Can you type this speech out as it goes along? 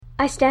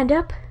I stand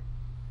up.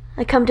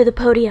 I come to the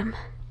podium.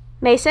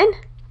 Mason?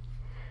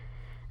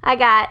 I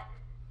got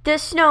the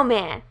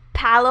Snowman,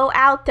 Palo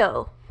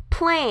Alto,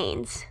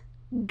 Planes,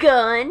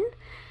 Gun,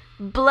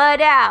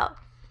 Blood Out,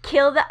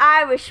 Kill the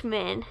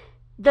Irishman,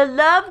 The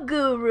Love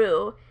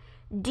Guru,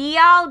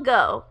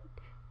 Delgo,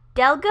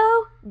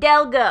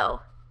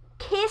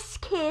 Kiss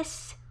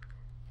Kiss,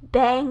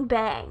 Bang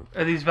Bang.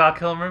 Are these Val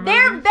Kilmer movies?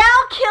 They're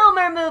Val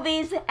Kilmer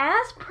movies.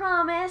 As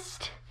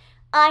promised,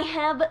 I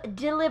have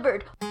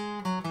delivered.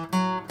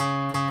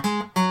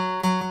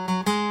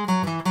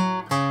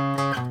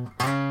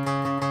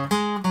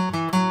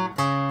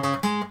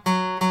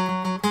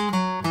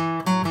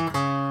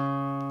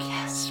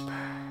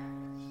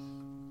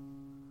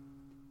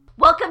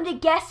 Welcome to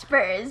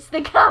Guespers,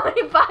 the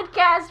comedy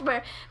podcast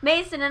where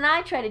Mason and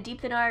I try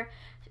to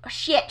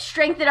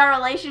strengthen our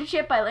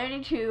relationship by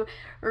learning to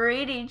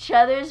read each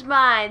other's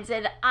minds.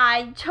 And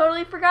I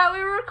totally forgot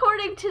we were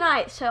recording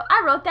tonight, so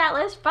I wrote that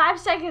list 5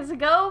 seconds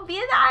ago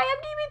via the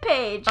IMDb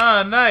page.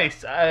 Oh,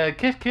 nice.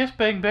 Kiss Kiss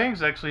Bang Bang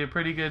is actually a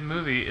pretty good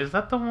movie. Is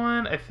that the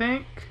one, I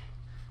think?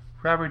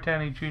 Robert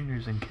Downey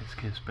Jr.'s in Kiss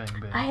Kiss Bang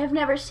Bang. I have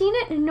never seen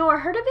it nor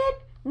heard of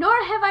it.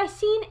 Nor have I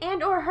seen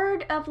and or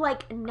heard of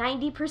like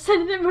 90%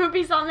 of the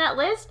movies on that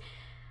list.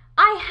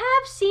 I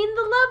have seen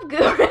The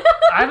Love Guru.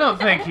 I don't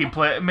think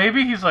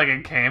maybe he's like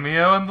a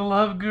cameo in The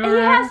Love Guru.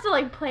 He has to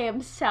like play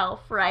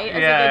himself, right?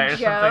 As yeah, like a or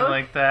joke. something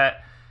like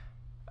that.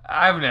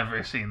 I've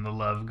never seen The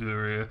Love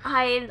Guru.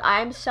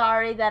 I'm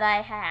sorry that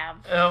I have.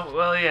 Oh,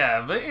 well,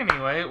 yeah. But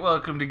anyway,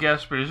 welcome to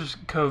Guespers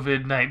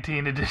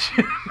COVID-19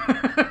 edition.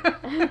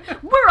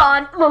 We're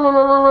on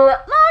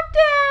lockdown!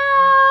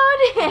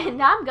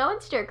 And I'm going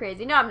stir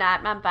crazy. No, I'm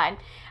not. I'm fine.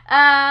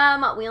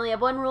 We only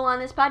have one rule on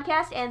this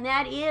podcast, and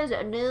that is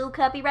no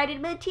copyrighted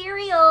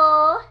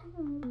material.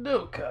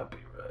 No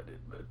copyrighted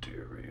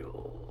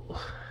material.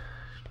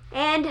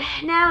 And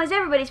now is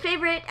everybody's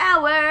favorite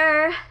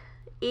hour.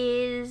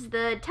 Is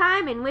the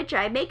time in which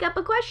I make up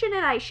a question,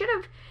 and I should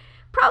have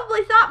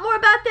probably thought more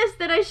about this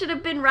than I should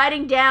have been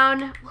writing down.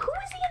 Who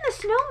is he in The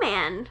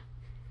Snowman?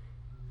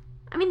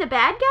 I mean, the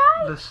bad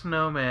guy? The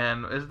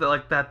Snowman. Is that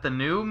like that the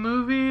newer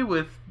movie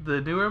with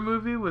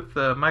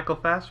Michael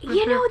Fassbender?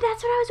 You know,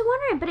 that's what I was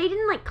wondering, but I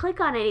didn't like click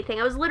on anything.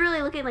 I was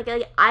literally looking like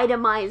an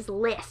itemized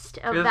list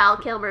of Val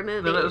Kilmer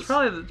movies. It's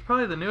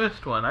probably the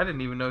newest one. I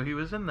didn't even know he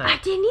was in that. I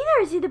didn't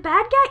either. Is he the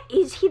bad guy?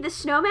 Is he the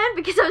Snowman?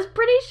 Because I was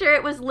pretty sure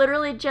it was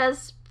literally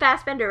just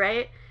Fassbender,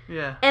 right?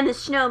 Yeah. And the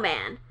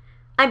Snowman.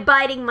 I'm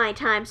biding my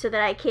time so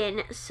that I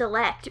can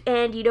select.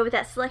 And you know what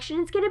that selection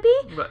is going to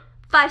be? What?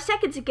 5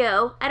 seconds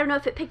ago, I don't know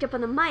if it picked up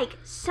on the mic,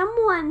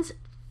 someone's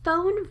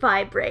phone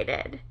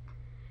vibrated.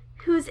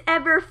 Whose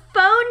ever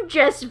phone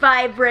just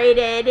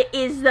vibrated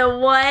is the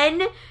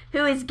one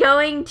who is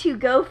going to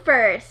go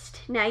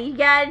first. Now you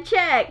gotta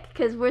check,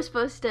 because we're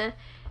supposed to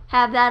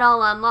have that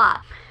all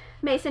unlocked.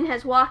 Mason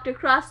has walked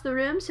across the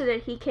room so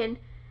that he can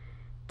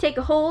take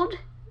a hold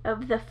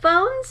of the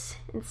phones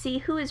and see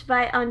who is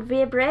on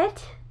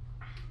vibrate.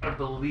 I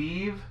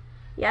believe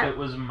Yep. it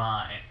was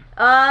mine.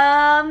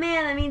 Oh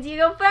man, that means you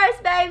go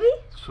first, baby.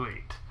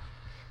 Sweet.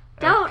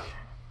 Don't. Okay.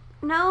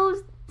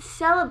 No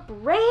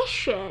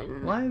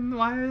celebration. Why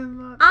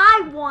not?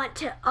 I want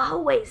to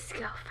always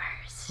go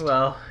first.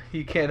 Well,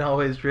 you can't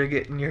always rig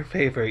it in your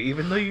favor,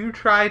 even though you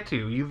try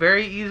to. You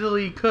very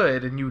easily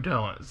could, and you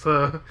don't,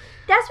 so...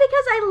 That's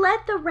because I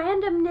let the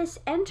randomness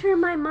enter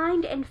my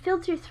mind and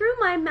filter through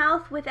my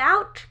mouth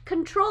without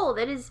control.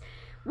 That is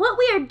what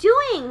we are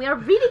doing. We are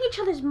reading each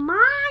other's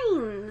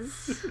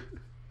minds.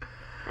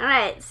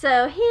 Alright,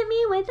 so hit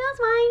me with those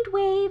mind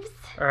waves.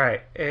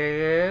 Alright,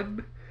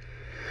 and...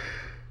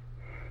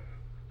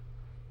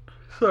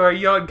 Sorry,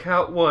 yawn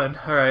count 1.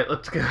 Alright,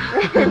 let's go.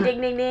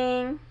 Ding, ding,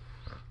 ding.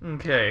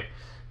 Okay.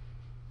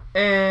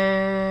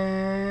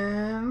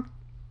 And...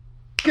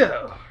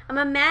 go. I'm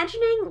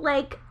imagining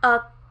like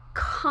a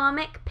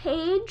comic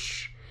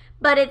page,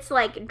 but it's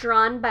like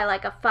drawn by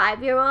like a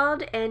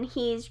 5-year-old, and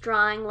he's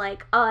drawing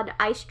like an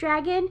ice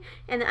dragon,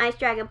 and the ice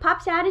dragon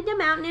pops out of the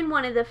mountain in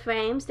one of the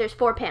frames. There's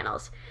 4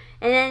 panels.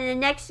 And then in the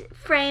next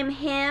frame,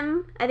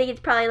 I think it's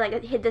probably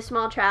like hit the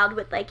small child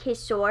with like his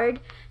sword.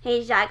 And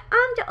he's like,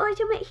 I'm the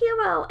ultimate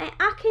hero and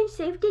I can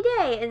save the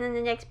day. And then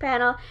the next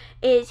panel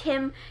is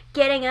him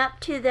getting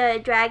up to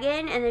the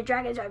dragon, and the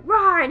dragon's like,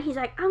 roar, and he's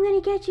like, I'm gonna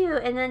get you.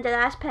 And then the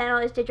last panel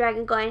is the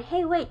dragon going,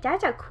 hey, wait,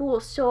 that's a cool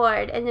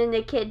sword. And then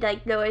the kid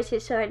like lowers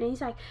his sword and he's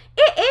like,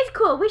 it is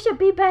cool, we should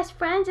be best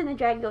friends. And the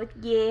dragon goes,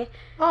 yeah.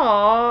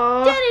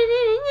 Aww.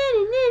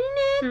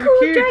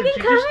 Cool dragon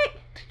comic.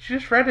 Did you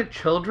just write a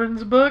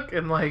children's book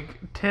in like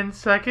 10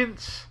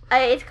 seconds?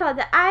 It's called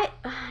no,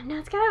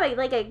 it's kind of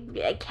like a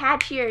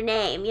catchier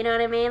name, you know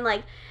what I mean?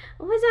 Like,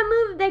 what was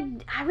that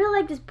movie? I really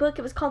like this book.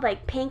 It was called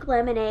like Pink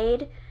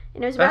Lemonade.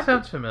 And it was about that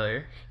sounds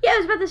familiar. Yeah, it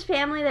was about this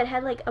family that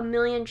had like 1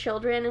 million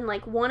children, and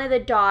like one of the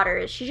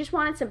daughters, she just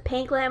wanted some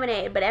pink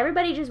lemonade, but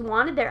everybody just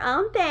wanted their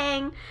own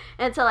thing.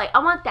 And so like, I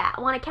want that.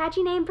 I want a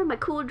catchy name for my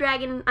cool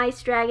dragon,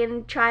 ice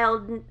dragon,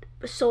 child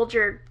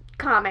soldier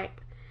comic.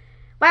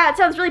 Wow, it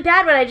sounds really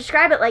bad when I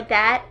describe it like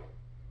that.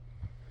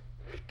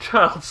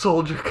 Child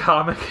soldier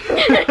comic.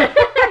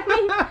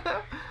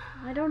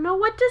 I don't know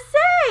what to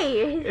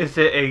say. Is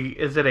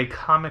it a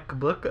comic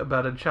book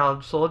about a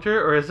child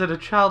soldier, or is it a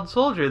child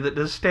soldier that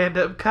does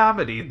stand-up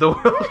comedy? The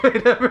world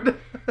may never know.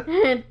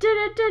 No,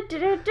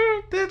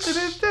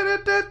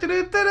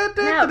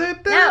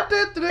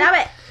 stop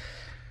it.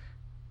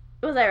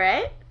 Was I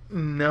right?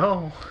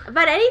 No.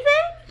 About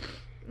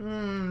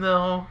anything?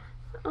 No.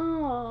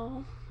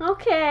 Oh,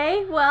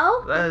 okay.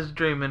 Well, I was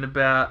dreaming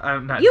about.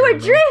 I'm not. you were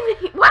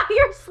dreaming. Wow,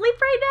 you're asleep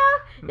right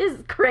now? This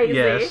is crazy.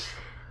 Yes,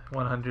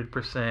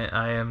 100%.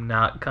 I am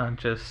not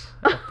conscious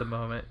at the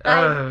moment.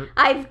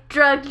 I've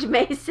drugged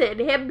Mason.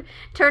 Him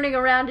turning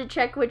around to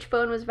check which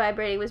phone was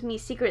vibrating was me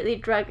secretly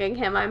drugging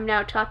him. I'm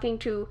now talking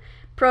to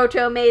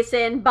Proto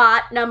Mason,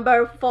 bot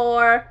number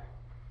 4.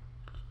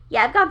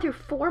 Yeah, I've gone through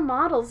 4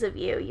 models of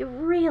you. You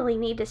really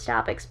need to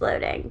stop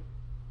exploding.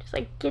 Just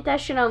like get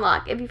that shit on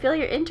lock. If you feel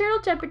your internal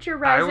temperature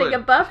rising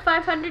above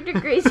 500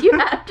 degrees, you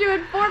have to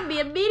inform me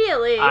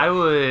immediately. I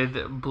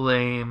would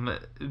blame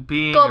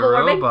being Global a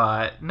warming?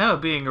 robot. No,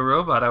 being a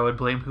robot, I would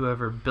blame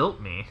whoever built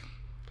me.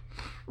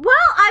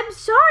 Well, I'm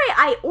sorry.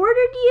 I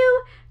ordered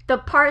you. The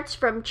parts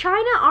from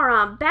China are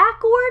on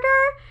back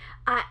order.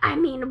 I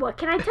mean, what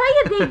can I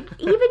tell you?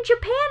 Even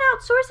Japan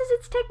outsources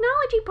its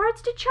technology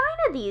parts to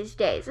China these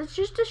days. It's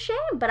just a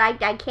shame, but I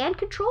can't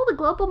control the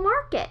global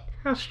market.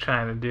 How's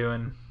China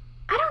doing?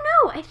 I don't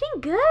know. I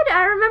think good.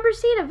 I remember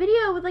seeing a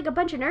video with like a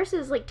bunch of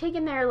nurses like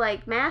taking their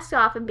like masks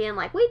off and being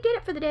like, "We did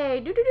it for the day."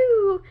 Doo doo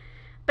doo.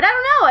 But I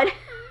don't know. I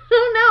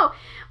don't know.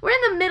 We're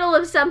in the middle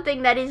of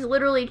something that is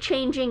literally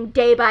changing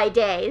day by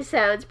day,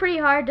 so it's pretty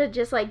hard to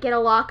just like get a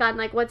lock on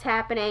like what's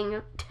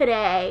happening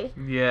today.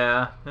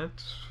 Yeah,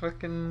 it's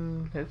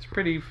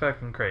pretty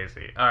fucking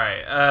crazy. All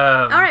right.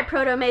 All right,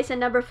 Proto Mason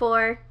number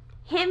 4.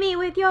 Hit me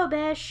with your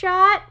best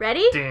shot.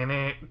 Ready?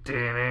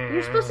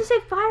 You're supposed to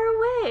say fire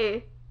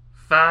away.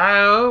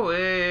 Fire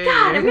away.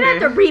 God, I'm gonna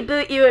have to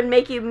reboot you and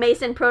make you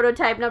Mason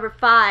prototype number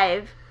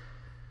 5.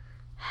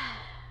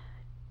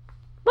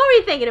 What were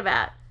you thinking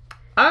about?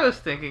 I was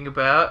thinking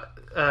about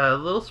a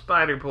little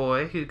spider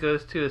boy who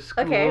goes to a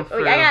school. Okay,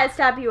 I gotta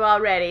stop you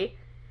already.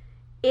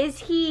 Is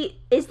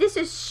this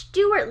a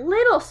Stuart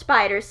Little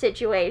spider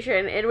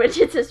situation in which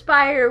it's a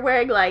spider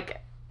wearing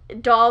like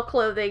doll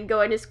clothing,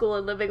 going to school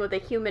and living with a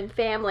human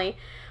family,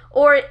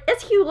 or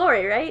it's Hugh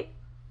Laurie, right?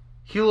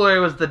 Hugh Laurie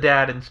was the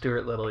dad in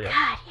Stuart Little, yeah.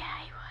 God, yeah,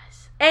 he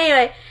was.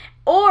 Anyway,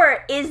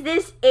 or is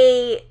this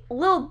a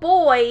little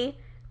boy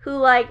who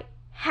like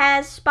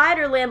has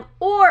spider limb,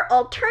 or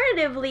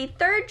alternatively,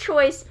 third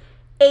choice,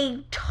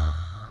 I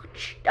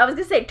was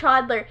gonna say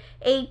toddler,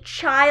 a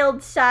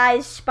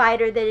child-sized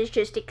spider that is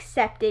just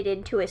accepted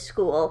into a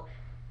school.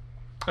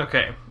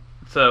 Okay,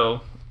 so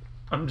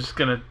I'm just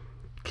gonna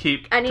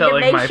keep I need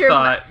telling to make my sure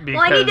thought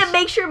because I need to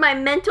make sure my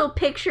mental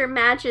picture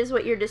matches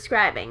what you're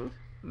describing.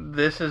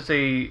 this is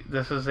a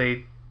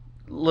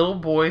little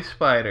boy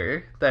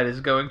spider that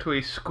is going to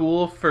a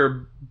school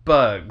for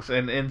bugs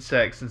and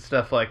insects and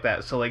stuff like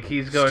that. So like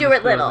he's going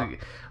Stuart to school,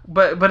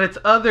 Little. but it's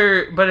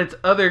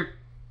other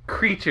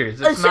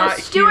creatures. It's not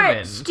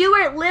human.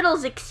 Stuart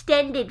Little's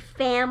extended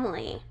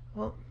family.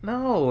 Well,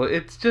 no,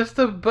 it's just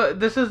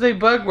this is a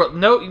bug world.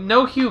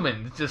 No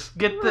humans. Just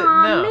get the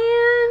Aw, no. man,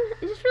 I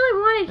just really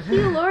wanted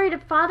Hugh Laurie to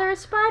father a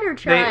spider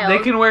child. They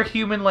can wear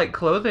human-like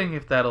clothing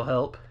if that'll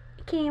help.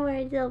 Can he wear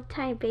a little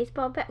tiny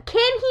baseball bat?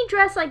 Can he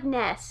dress like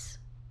Ness?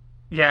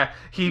 Yeah,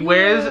 he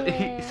wears.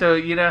 Yeah. So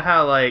you know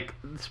how like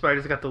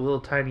spiders got the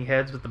little tiny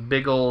heads with the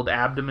big old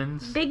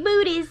abdomens. Big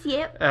booties,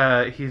 yep.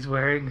 He's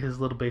wearing his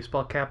little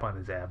baseball cap on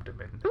his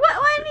abdomen. What?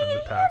 I Sitting on mean,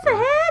 the he top has a of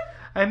it. head.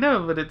 I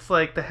know, but it's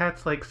like the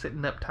hat's like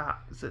sitting up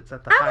top. It's at the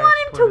I highest want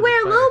him point to of the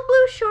wear spider. little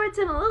blue shorts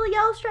and a little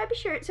yellow stripy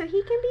shirt so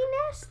he can be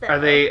Ness, though. Are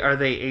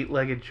they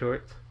 8-legged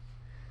shorts?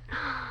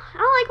 I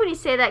don't like when you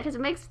say that because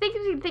it makes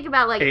me think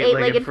about like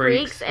eight-legged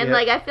freaks and yep.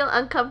 like I feel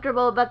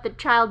uncomfortable about the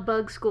child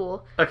bug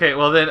school. Okay,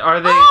 well then are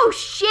they? Oh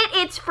shit!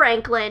 It's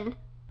Franklin.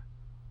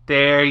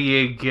 There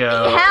you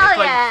go. Hell it's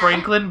like yeah.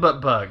 Franklin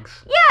but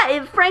bugs.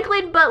 Yeah,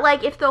 Franklin, but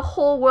like if the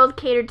whole world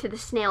catered to the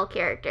snail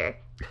character,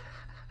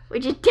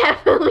 which it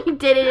definitely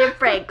did it in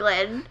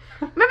Franklin.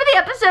 Remember the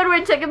episode where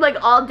it took him like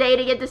all day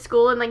to get to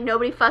school and like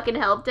nobody fucking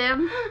helped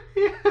him?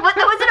 What?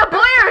 Was it a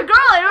boy or a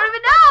girl? I don't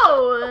even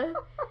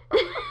know.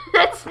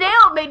 That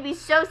snail made me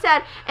so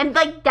sad, and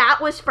like that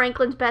was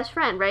Franklin's best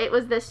friend, right?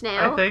 Was the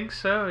snail? I think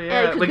so.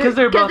 Yeah, because because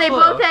they're both they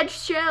slow. both had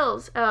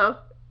shells. Oh,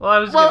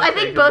 Well, I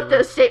think both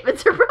those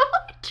statements are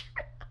probably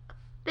true.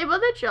 They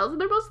both had shells,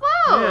 and they're both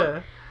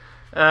slow.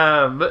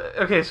 Yeah. But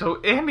okay. So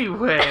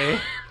anyway,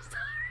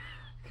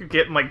 you're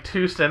getting like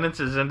 2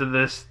 sentences into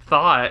this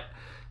thought.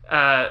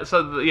 The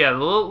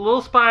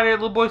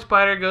little boy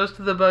spider goes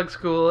to the bug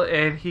school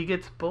and he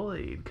gets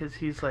bullied because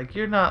he's like,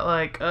 "You're not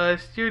like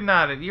us. You're an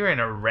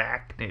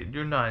arachnid.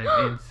 You're not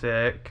an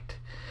insect."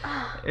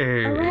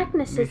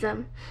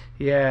 Arachnicism.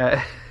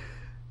 Yeah.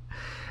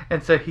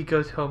 And so he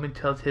goes home and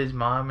tells his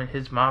mom, and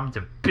his mom's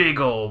a big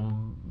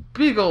old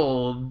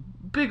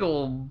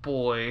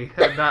boy.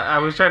 I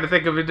was trying to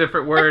think of a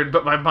different word,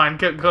 but my mind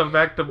kept going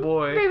back to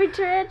boy. Baby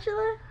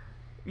tarantula.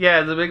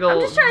 Yeah, the big old. I'm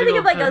just trying to think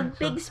of like a giant-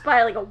 big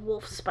spider, like a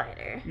wolf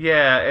spider.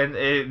 Yeah, and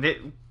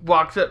it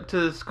walks up to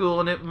the school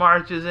and it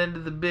marches into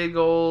the big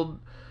old.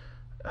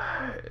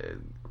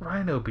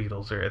 Rhino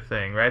beetles are a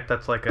thing, right?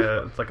 That's like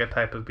it's like a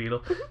type of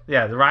beetle.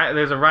 Yeah,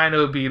 there's a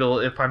rhino beetle.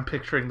 If I'm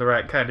picturing the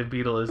right kind of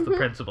beetle, is the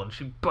principal, and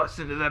she busts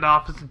into that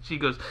office and she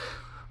goes,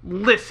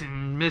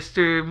 "Listen,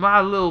 mister, my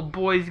little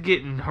boy's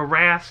getting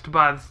harassed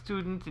by the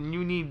students, and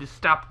you need to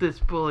stop this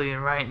bullying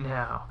right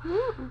now."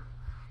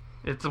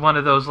 It's one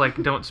of those,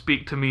 like, don't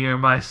speak to me or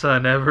my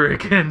son ever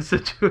again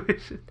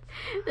situations.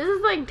 This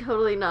is like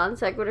totally non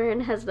sequitur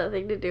and has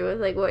nothing to do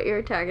with like what you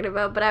were talking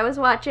about. But I was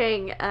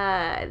watching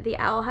The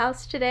Owl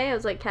House today. I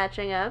was like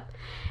catching up,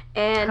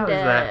 and How is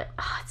that?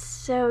 it's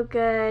so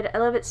good. I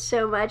love it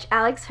so much.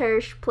 Alex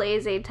Hirsch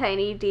plays a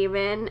tiny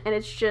demon, and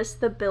it's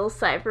just the Bill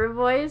Cipher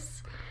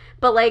voice,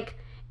 but like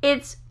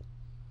it's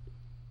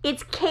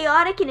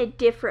chaotic in a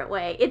different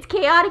way. It's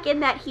chaotic in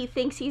that he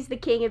thinks he's the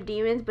king of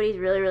demons, but he's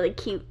really, really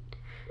cute.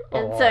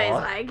 And so he's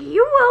like,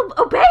 "You will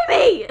obey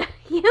me,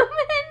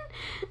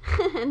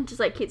 human," and just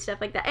like cute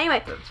stuff like that.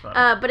 Anyway, That's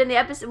fun. but in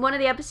one of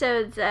the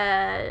episodes,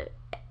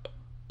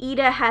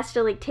 Ida has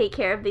to like take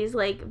care of these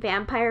like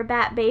vampire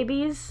bat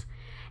babies,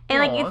 and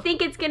like you Aw.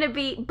 think it's gonna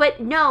be,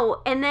 but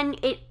no, and then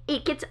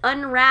it gets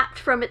unwrapped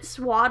from its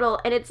swaddle,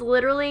 and it's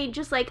literally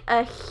just like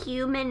a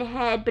human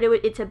head, but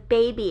it's a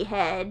baby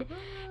head.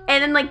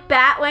 And then, like,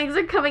 bat wings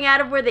are coming out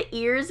of where the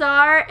ears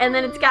are, and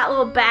then it's got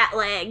little bat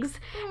legs.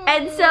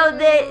 And so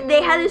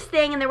they had this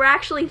thing, and there were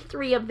actually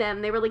 3 of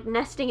them. They were, like,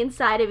 nesting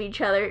inside of each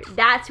other.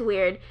 That's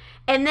weird.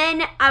 And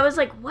then I was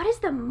like, what is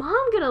the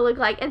mom gonna look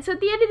like? And so at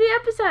the end of the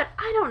episode,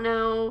 I don't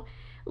know.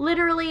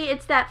 Literally,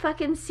 it's that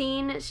fucking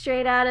scene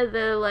straight out of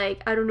the,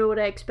 like, I don't know what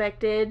I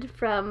expected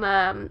from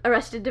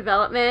Arrested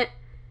Development.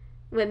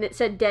 When it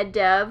said dead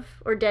dove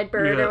or dead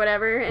bird or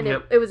whatever, and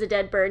it was a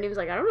dead bird, and he was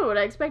like, I don't know what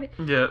I expected.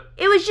 Yep.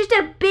 It was just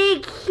a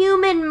big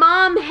human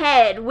mom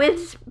head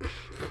with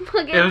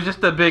fucking It was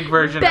just a big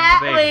version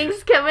bat of the baby.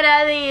 wings coming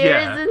out of the ears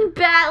Yeah. and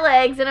bat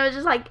legs, and I was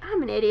just like,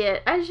 I'm an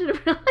idiot. I should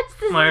have realized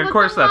this Like, is of what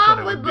course the that's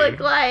mom what it would would look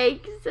be.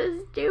 like. So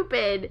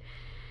stupid.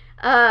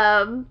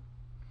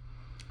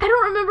 I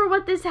don't remember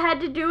what this had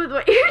to do with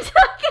what you're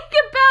talking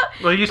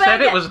about. Well, you but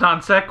said I it was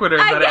non sequitur,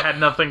 I but it guess- had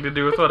nothing to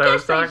do with what I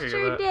was talking I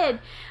sure about. did.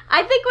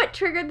 I think what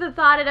triggered the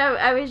thought, and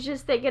I was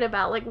just thinking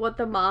about like what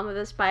the mom of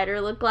the spider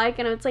looked like,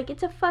 and it's like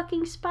it's a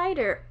fucking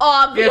spider.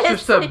 Obviously,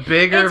 It's just a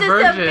bigger it's just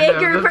version a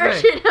bigger of the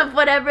version of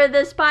whatever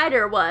the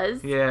spider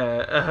was.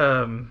 Yeah.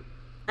 I'm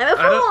a I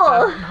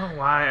don't fool. know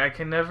why I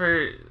can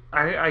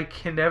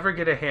never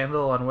get a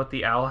handle on what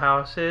the Owl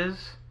House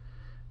is,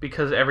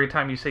 because every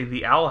time you say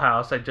the Owl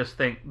House, I just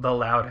think the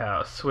Loud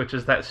House, which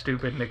is that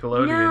stupid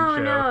Nickelodeon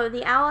show. No,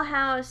 the Owl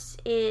House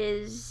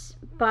is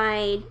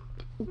by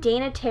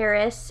Dana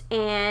Terrace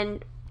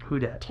and Who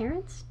dat?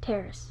 Terrence.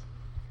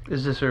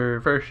 Is this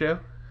her first show?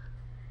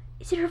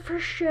 Is it her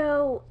first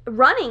show?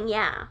 Running,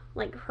 yeah,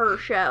 like her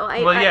show.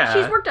 Well, yeah.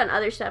 She's worked on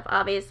other stuff,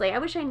 obviously. I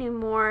wish I knew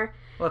more.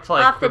 Well, it's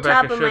like Off the Rebecca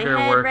top of my Sugar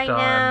head worked right on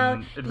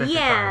now, Adventure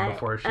yeah, Time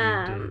before she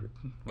did.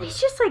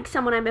 It's just like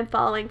someone I've been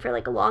following for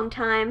like a long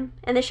time,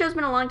 and the show's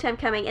been a long time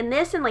coming. And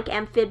this and like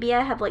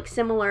Amphibia have like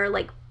similar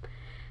like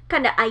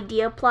kind of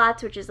idea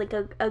plots, which is like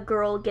a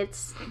girl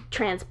gets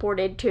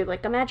transported to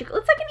like a magical.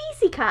 It's like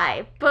an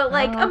isekai, but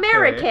like Okay.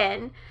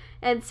 American.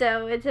 And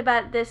so it's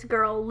about this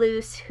girl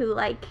Luce who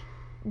like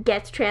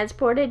gets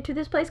transported to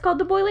this place called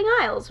the Boiling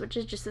Isles, which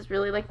is just this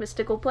really like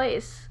mystical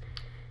place.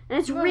 And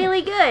it's Nice.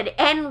 really good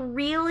and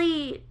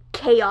really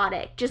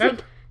chaotic. Just Yep.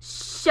 like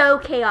so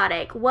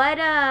chaotic. What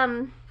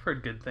I've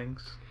heard good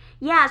things.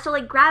 yeah, so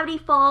like Gravity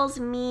Falls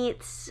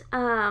meets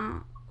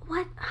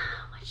what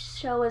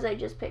show was I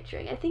just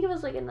picturing? I think it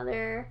was like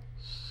another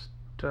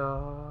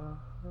Star.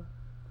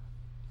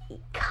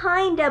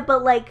 kinda,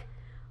 but like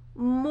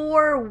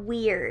more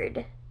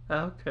weird.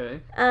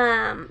 Okay.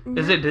 Is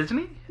Is it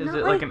Disney? Is not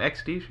it like like- an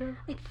XD show?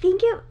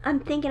 I'm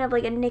thinking of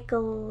like a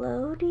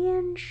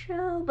Nickelodeon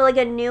show, but like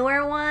a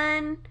newer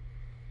one.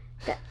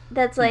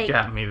 That's like You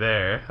got me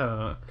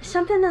there.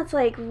 something that's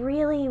like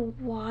really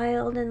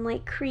wild and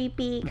like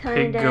creepy Pig,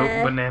 kind goat,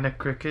 of. banana,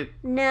 cricket.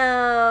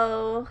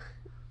 No.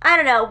 I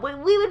don't know.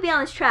 We would be on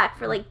this track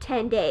for like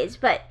 10 days,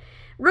 but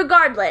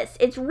regardless,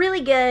 it's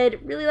really good.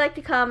 Really like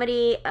the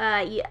comedy.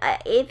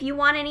 If you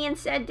want any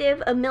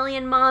incentive, A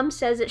Million Moms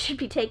says it should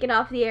be taken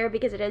off the air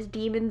because it has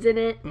demons in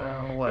it. No,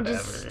 Which whatever.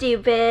 is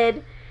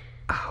stupid.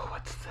 Oh,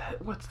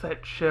 what's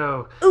that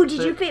show? Ooh, did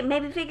The- you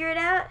maybe figure it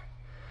out?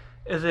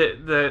 Is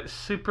it the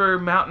Super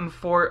Mountain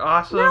Fort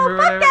Awesome No, or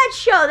fuck whatever? that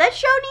show. That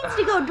show needs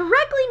to go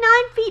directly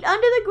 9 feet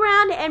under the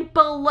ground and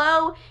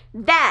below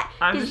that.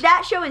 I'm Because just-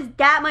 that show is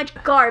that much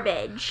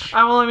garbage.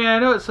 Well, I mean, I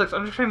know it sucks.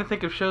 I'm just trying to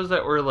think of shows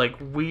that were like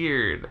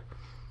weird.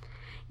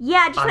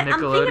 Yeah, just on like I'm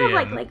thinking of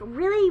Nickelodeon. like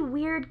really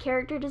weird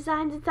character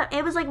designs and stuff.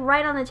 It was like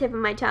right on the tip of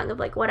my tongue of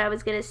like what I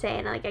was gonna say,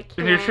 and like I can't.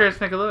 And you're sure it's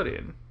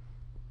Nickelodeon?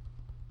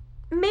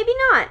 Maybe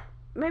not.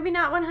 Maybe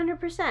not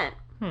 100%.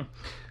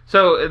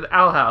 So the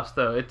Owl House,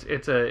 though,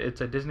 it's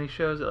a Disney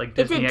show. Is it like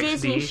It's Disney a XD?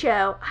 Disney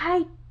show.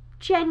 I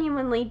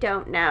genuinely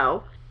don't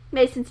know.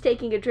 Mason's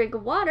taking a drink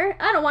of water.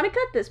 I don't want to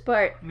cut this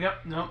part.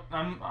 Yep, no,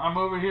 I'm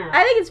over here.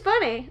 I think it's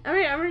funny.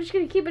 I'm just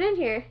going to keep it in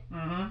here.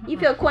 Mm-hmm. You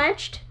feel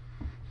quenched?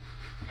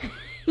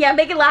 Yeah,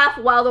 make it laugh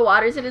while the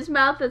water's in his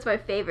mouth. That's my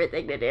favorite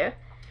thing to do.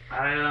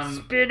 I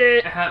Spit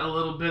it. had a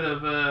little bit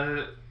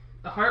of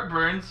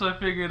heartburn, so I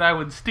figured I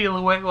would steal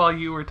away while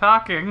you were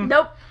talking.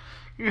 Nope.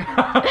 We've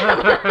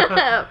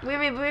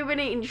been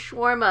eating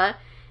shawarma.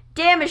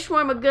 Damn, is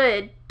shawarma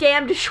good?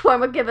 Damn, does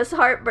shawarma give us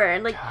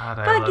heartburn? Like, God,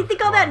 fuck, you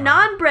think all that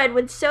naan bread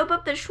would soap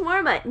up the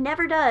shawarma? It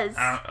never does.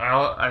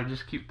 I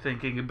just keep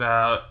thinking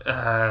about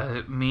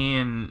me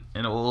and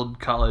an old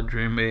college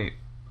roommate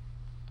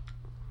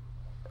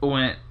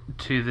went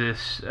to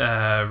this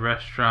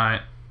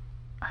restaurant.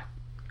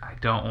 I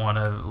don't want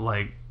to,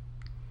 like,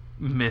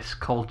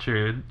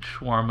 misculture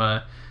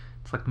shawarma.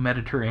 It's like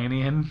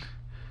Mediterranean,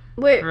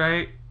 Wait,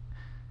 right?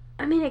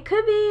 I mean, it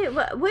could be.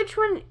 Which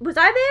one? Was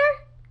I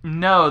there?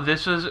 No,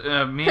 this was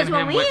me and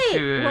him went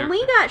to. When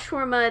we got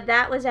shawarma,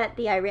 that was at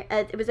the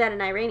it was at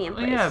an Iranian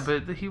place. Yeah,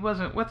 but he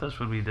wasn't with us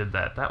when we did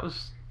that. That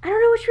was. I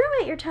don't know which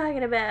roommate you're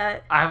talking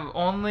about. I've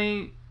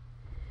only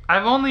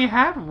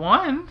had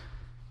one.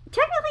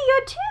 Technically, you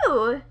had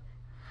two.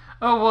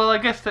 Oh well, I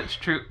guess that's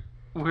true.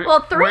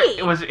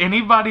 Three. Was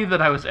anybody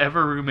that I was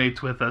ever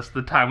roommates with us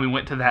the time we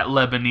went to that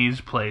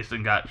Lebanese place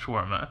and got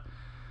shawarma?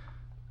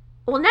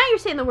 Well, now you're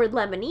saying the word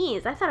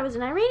Lebanese. I thought it was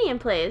an Iranian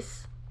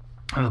place.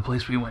 And the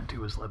place we went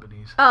to was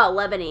Lebanese. Oh,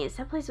 Lebanese.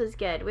 That place was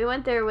good. We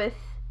went there with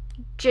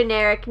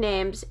generic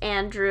names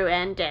Andrew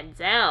and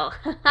Denzel.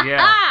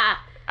 Yeah.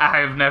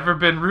 I've never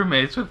been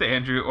roommates with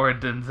Andrew or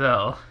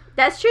Denzel.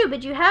 That's true,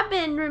 but you have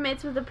been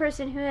roommates with a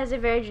person who has a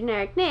very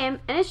generic name,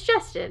 and it's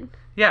Justin.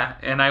 Yeah,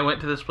 and I went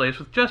to this place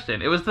with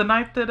Justin. It was the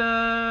night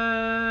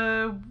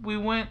that we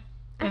went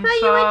and I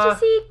thought you went to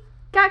see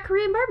Got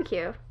Korean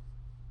Barbecue.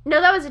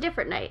 No, that was a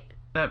different night.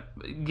 No,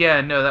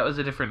 that was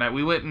a different night.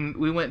 We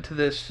went to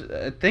this.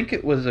 I think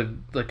it was I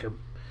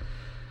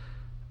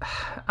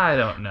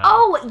don't know.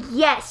 Oh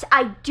yes,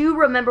 I do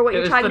remember what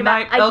you're talking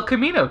about. It was the night El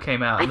Camino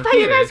came out. I thought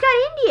you guys got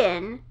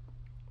Indian.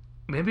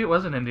 Maybe it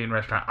was an Indian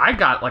restaurant. I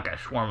got like a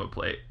shawarma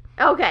plate.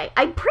 Okay,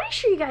 I'm pretty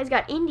sure you guys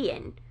got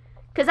Indian.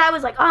 Because I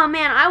was like, oh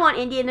man, I want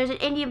Indian. There's an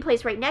Indian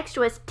place right next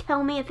to us.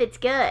 Tell me if it's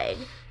good.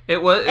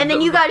 It was. And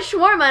then you got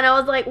shawarma, and I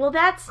was like, well,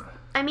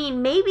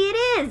 maybe it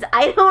is.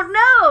 I don't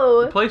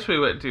know. The place we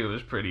went to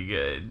was pretty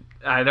good.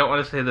 I don't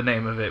want to say the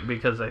name of it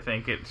because I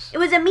think it's... It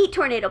was a meat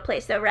tornado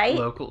place, though, right?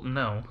 Local?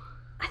 No.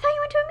 I thought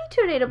you went to a meat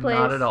tornado place.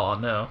 Not at all,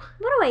 no.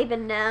 What do I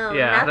even know?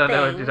 Yeah, Nothing. I don't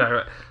know what you're talking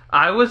about.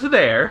 I was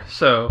there,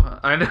 so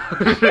I know.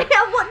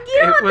 Yeah, well, you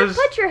don't have to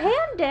put your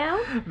hand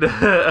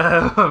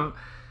down.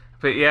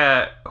 But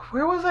yeah,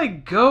 where was I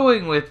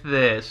going with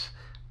this?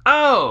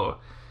 Oh,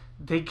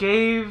 they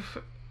gave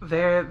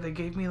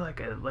me like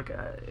a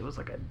it was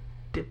like a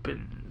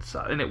dipping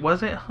sauce, and it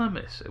wasn't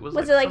hummus. It was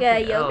it like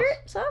a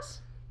yogurt sauce?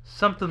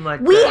 Something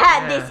like we that. We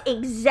had this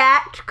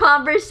exact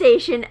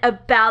conversation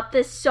about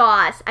the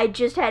sauce. I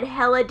just had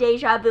hella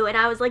deja vu, and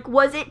I was like,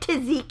 was it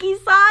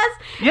taziki sauce?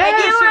 Yes,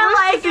 and you were it was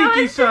like, tzatziki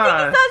it was sauce.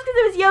 tzatziki sauce because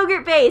it was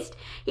yogurt based.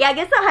 Yeah, I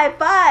guess a high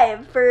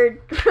five for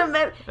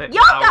y'all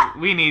got.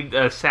 We need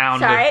a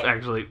sound Sorry. of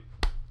actually.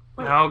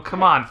 Oh,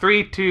 come on!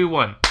 3, 2,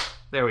 1.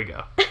 There we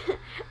go.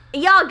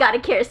 Y'all gotta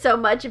care so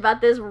much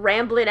about this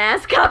rambling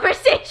ass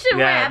conversation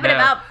we're having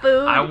about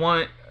food. I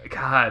want.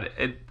 God,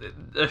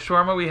 the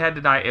shawarma we had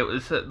tonight, it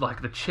was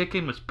like the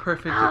chicken was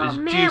perfect. Oh, it was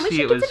man,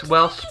 juicy. It was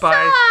well spiced.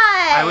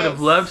 I would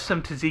have loved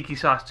some tzatziki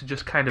sauce to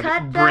just kind of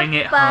bring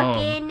it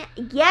home.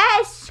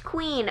 Yes,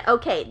 queen.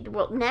 Okay,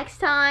 well, next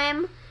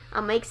time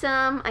I'll make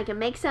some. I can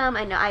make some.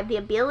 I know I have the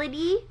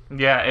ability.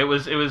 Yeah, it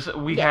was.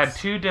 We had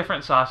two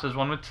different sauces.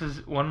 One was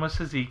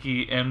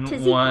tzatziki, and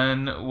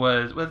one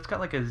was it's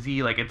got like a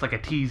Z, like it's like a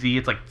TZ.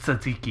 It's like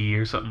tzatziki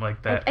or something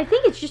like that. I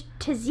think it's just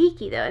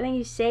tzatziki though. I think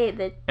you say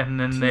that. And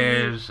then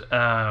there's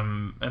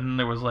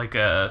there was like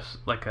a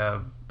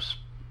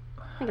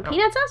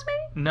peanut sauce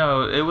maybe?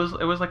 No, it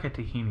was like a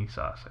tahini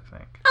sauce, I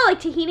think. Oh, like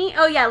tahini?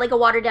 Oh yeah, like a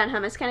watered down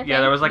hummus kind of thing.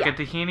 Yeah, there was like a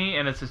tahini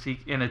and a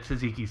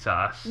tzatziki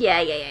sauce. Yeah.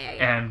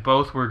 And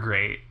both were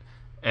great.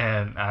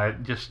 And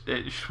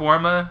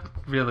shawarma,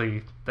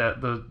 really,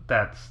 that's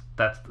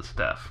the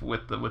stuff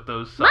with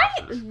those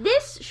sauces.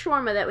 This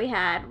shawarma that we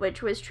had,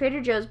 which was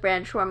Trader Joe's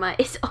brand shawarma,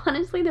 is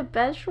honestly the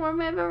best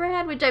shawarma I've ever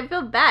had. Which I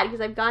feel bad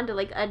because I've gone to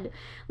like a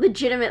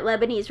legitimate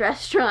Lebanese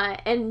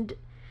restaurant and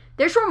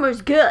their shawarma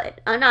was good.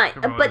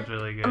 But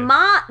really good.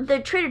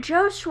 The Trader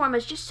Joe's shawarma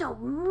is just so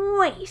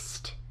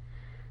moist.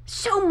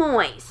 So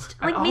moist.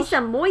 Me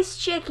some moist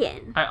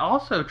chicken. I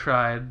also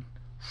tried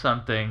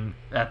something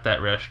at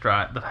that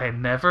restaurant that I had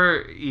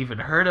never even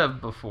heard of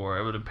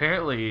before. But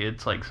apparently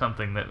it's like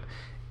something that...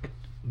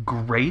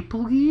 grape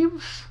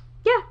leaves?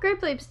 Yeah,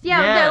 grape leaves.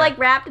 Yeah, they're like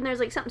wrapped and there's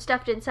like something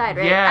stuffed inside,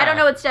 right? Yeah. I don't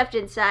know what's stuffed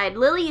inside.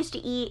 Lily used to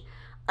eat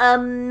a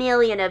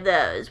million of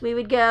those. We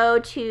would go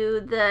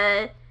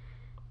to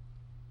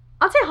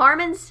I'll say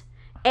Harmon's,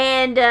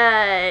 and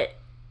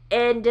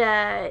and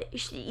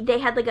they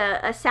had like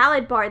a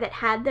salad bar that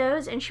had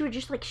those, and she would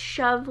just like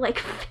shove like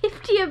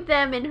 50 of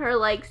them in her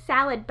like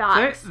salad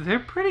box. They're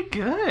pretty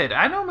good.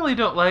 I normally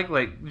don't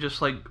like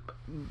just like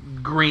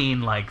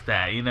green like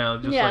that, you know,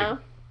 just yeah. like.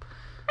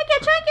 I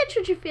get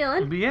what you're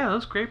feeling. But yeah,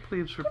 those grape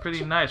leaves were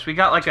pretty nice. We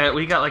got like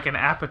an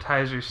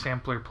appetizer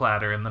sampler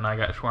platter, and then I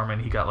got shawarma,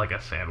 and he got like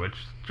a sandwich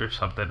or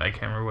something. I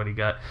can't remember what he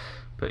got.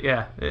 But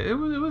yeah, it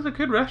was a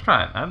good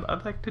restaurant.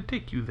 I'd like to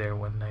take you there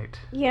one night.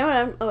 You know what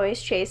I'm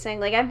always chasing?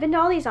 Like, I've been to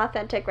all these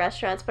authentic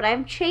restaurants, but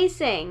I'm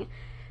chasing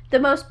the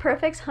most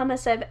perfect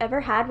hummus I've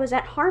ever had was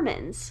at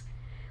Harmon's.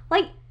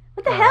 Like,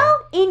 what the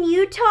hell? In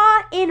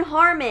Utah, in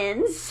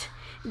Harmon's,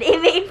 they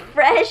made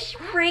fresh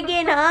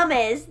friggin'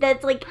 hummus.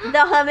 That's like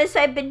the hummus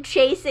I've been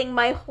chasing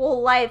my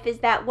whole life is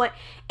that one.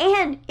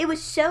 And it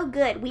was so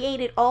good. We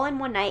ate it all in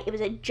one night. It was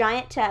a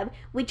giant tub.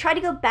 We tried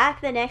to go back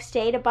the next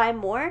day to buy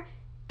more.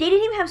 They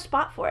didn't even have a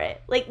spot for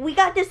it. Like, we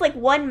got this, like,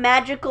 one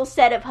magical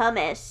set of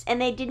hummus, and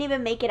they didn't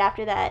even make it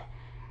after that.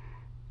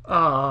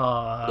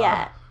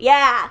 Yeah.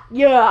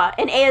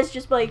 And Aya's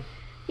just like,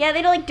 yeah,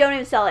 they don't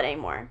even sell it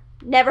anymore.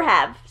 Never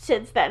have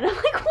since then. I'm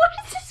like, what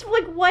is this?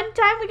 Like, one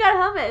time we got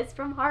hummus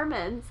from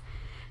Harmon's.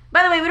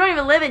 By the way, we don't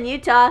even live in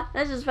Utah.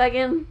 That's just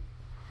fucking...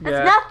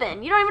 That's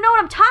nothing. You don't even know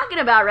what I'm talking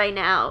about right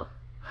now.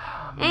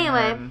 Oh,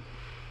 anyway.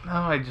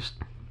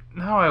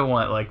 Now I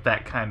want like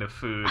that kind of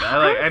food.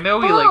 I know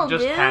we like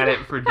just had it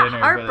for dinner,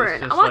 heartburn. but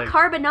it's just I want like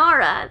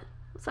carbonara.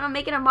 That's what I'm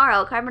making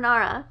tomorrow.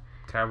 Carbonara.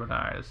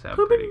 Carbonara sounds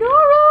pretty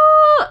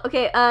good.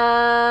 Okay,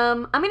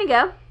 I'm gonna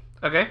go.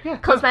 Okay, yeah.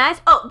 Close my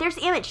eyes. Oh, there's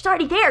the image. It's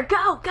already there.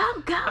 Go.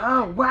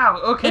 Oh wow.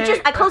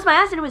 Okay. I closed my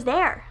eyes and it was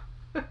there.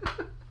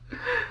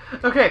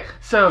 Okay,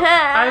 so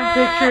I'm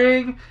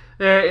picturing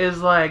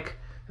there's like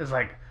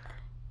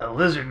a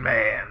lizard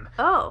man.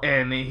 Oh.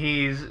 And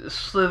he's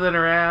slithering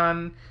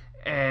around.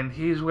 And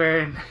he's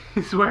wearing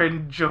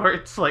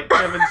jorts like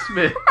Kevin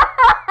Smith.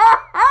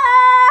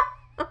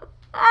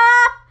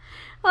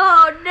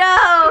 Oh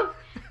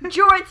no!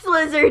 Jorts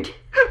lizard.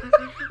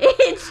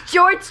 It's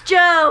Jorts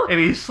Joe. And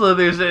he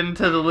slithers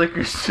into the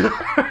liquor store.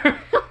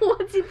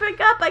 What's he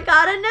pick up? I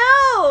gotta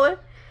know.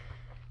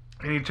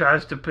 And he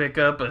tries to pick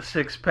up a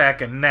 6-pack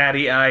of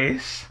Natty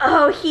Ice.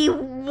 Oh, he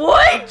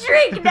would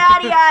drink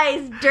Natty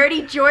Ice.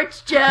 Dirty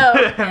Jorts Joe.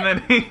 And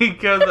then he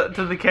goes up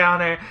to the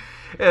counter.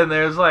 And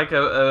there's like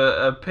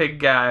a pig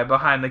guy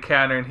behind the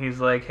counter, and he's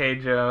like, "Hey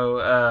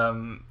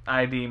Joe,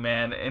 ID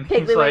man," and he's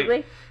Piggly like,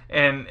 Wiggly.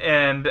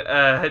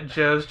 and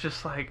Joe's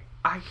just like,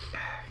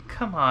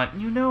 come on,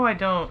 you know I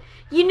don't.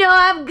 You know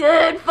I'm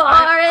good for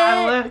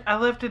it. I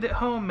left it at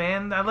home,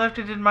 man. I left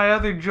it in my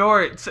other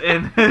jorts,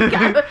 and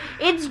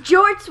it's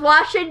Jorts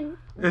washing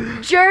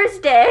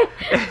Thursday.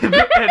 and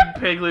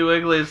Piggly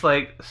Wiggly's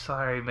like,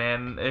 sorry,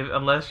 man.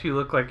 Unless you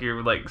look like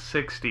you're like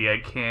 60, I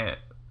can't.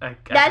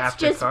 That's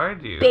just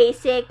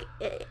basic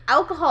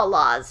alcohol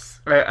laws.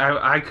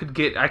 I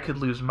could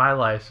lose my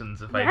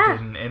license if I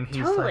didn't. And he's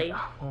totally. like,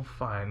 oh, well,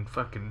 fine,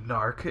 fucking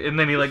narc. And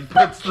then he like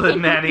puts the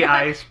Natty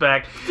Ice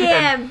back.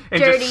 Damn,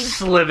 and dirty, just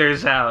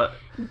slithers out.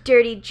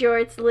 Dirty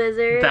Jorts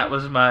lizard. That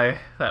was my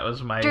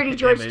Dirty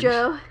Jorts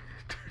Joe.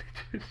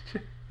 Dirty Jorts Joe.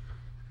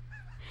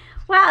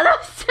 Wow, that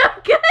was so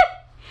good.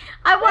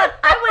 I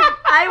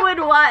would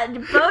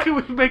want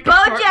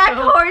BoJack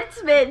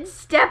Horseman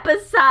step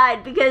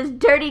aside because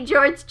Dirty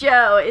Jorts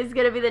Joe is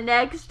gonna be the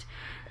next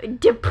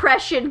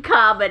depression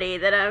comedy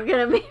that I'm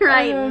gonna be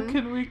writing.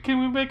 Can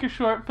we make a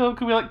short film?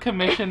 Can we like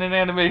commission an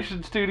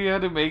animation studio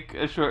to make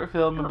a short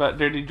film about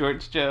Dirty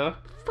Jorts Joe?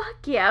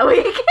 Fuck yeah,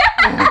 we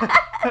can.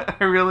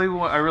 I really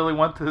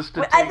want this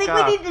to take I think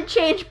off. we need to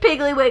change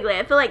Piggly Wiggly.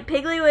 I feel like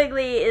Piggly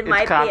Wiggly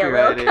might be a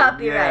little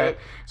copyrighted.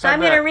 Yeah. So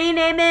I'm gonna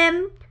rename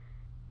him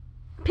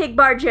Pig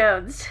Bar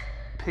Jones.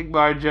 Pig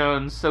Bar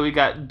Jones. So we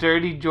got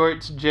Dirty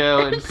Jorts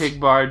Joe and Pig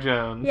Bar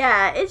Jones.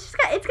 Yeah, it's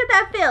got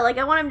that feel. Like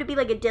I want him to be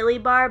like a dilly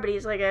bar, but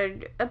he's like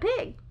a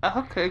pig.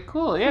 Okay,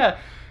 cool. Yeah.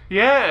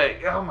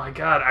 Yeah. Oh my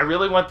god, I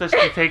really want this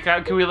to take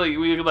out. Can we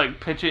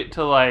pitch it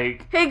to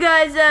like? Hey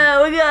guys,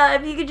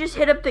 if you could just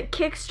hit up the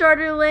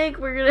Kickstarter link,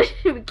 we're gonna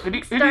be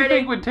kickstarting Who do you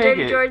think would take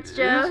Dirty it? Jorts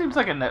Joe. This seems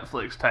like a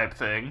Netflix type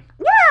thing.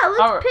 Yeah,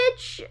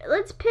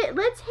 let's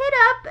hit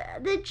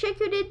up the chick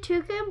who did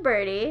Tuca and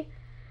Birdie.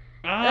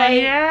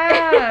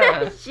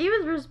 Yeah. She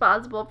was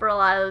responsible for a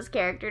lot of those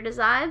character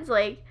designs.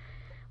 Like,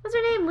 what's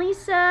her name?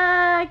 Lisa.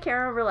 I can't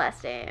remember her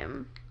last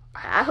name.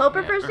 I hope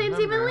her first name's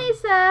even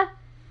Lisa.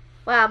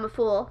 Wow, I'm a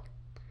fool.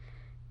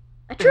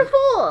 A true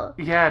fool.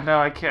 Yeah, no,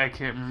 I can't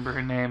remember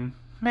her name.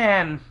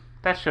 Man,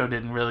 that show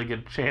didn't really get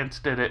a chance,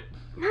 did it?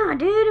 No,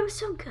 dude, it was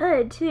so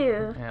good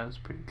too. Yeah, it was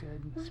pretty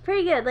good. It was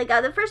pretty good. Like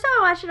the first time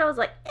I watched it, I was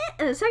like, eh.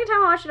 And the second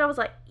time I watched it, I was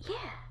like,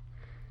 yeah.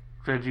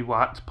 Reggie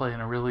Watts playing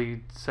a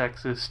really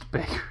sexist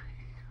bakery.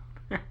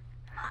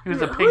 He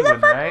was a Who penguin, the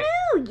fuck right?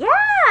 knew?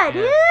 Yeah,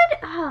 dude.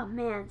 Oh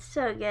man,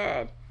 so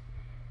good.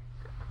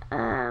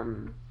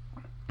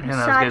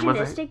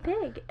 Misogynistic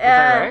pig. Was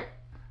that right?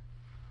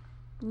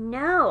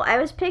 No, I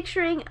was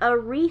picturing a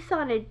wreath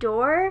on a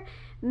door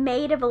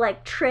made of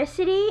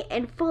electricity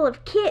and full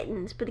of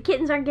kittens, but the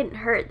kittens aren't getting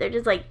hurt. They're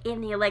just like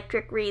in the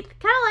electric wreath,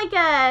 kind of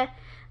like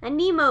a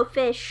Nemo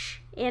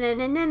fish in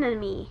an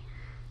anemone.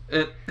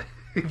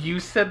 You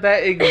said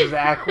that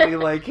exactly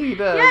like he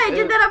does. Yeah, I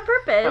did that on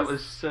purpose. That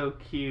was so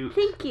cute.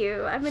 Thank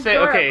you. I'm Say,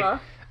 adorable.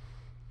 okay,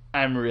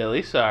 I'm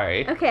really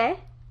sorry. Okay.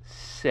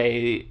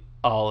 Say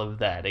all of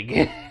that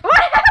again.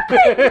 What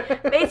happened?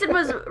 Mason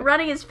was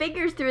running his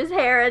fingers through his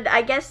hair, and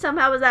I guess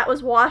somehow that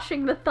was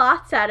washing the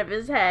thoughts out of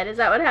his head. Is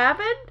that what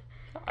happened?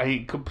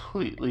 I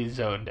completely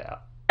zoned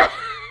out.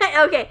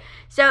 Okay,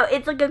 so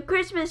it's like a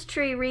Christmas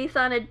tree wreath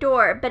on a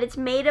door, but it's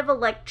made of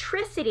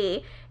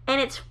electricity,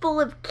 and it's full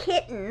of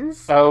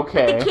kittens.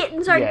 Okay. But the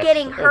kittens aren't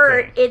getting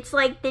hurt. Okay. It's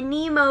like the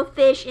Nemo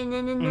fish in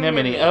an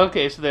anemone.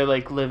 Okay, so they're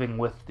like living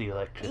with the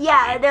electricity.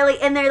 Yeah,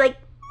 they're like.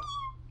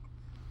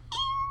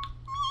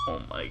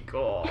 Oh my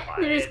god.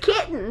 There's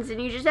kittens,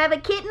 and you just have a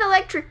kitten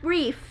electric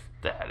wreath.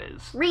 That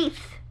is.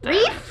 Wreath.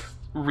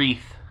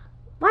 Wreath.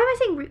 Why am I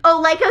saying wreath? Oh,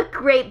 like a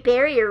Great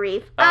Barrier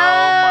Reef.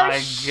 Oh my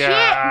shit!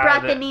 God.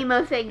 Brought the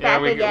Nemo thing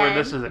back again.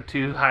 This is a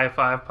 2 high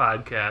 5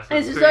 podcast.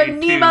 This is a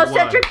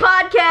Nemo-centric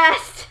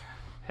podcast.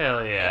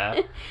 Hell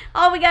yeah.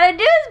 All we gotta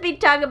do is be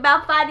talking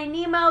about Finding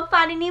Nemo.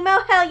 Finding Nemo,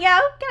 hell yeah.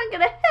 Can I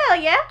get a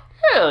hell yeah?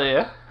 Hell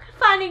yeah.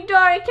 Finding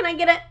Dory, can I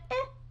get a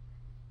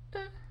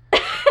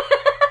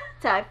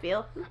That's how I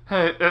feel.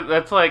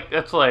 That's like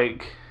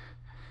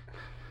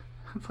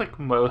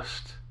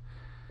most.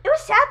 It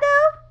was sad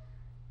though.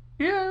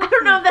 Yeah. I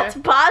don't know if that's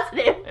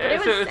positive, but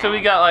it was sad. So we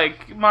got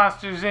like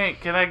Monsters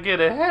Inc. Can I get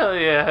a hell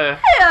yeah?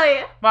 Hell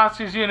yeah.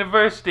 Monsters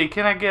University.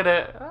 Can I get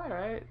a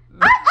alright?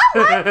 I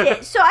liked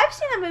it. So I've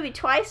seen that movie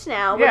twice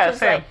now. Which is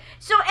same. Like,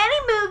 so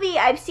any movie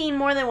I've seen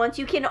more than once,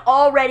 you can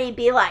already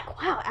be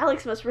like, wow,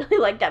 Alex must really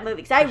like that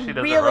movie. Because I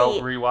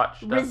really rewatch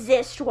stuff.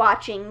 resist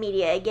watching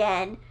media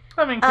again.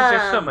 I mean, because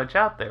there's so much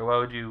out there. Why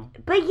would you?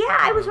 But yeah,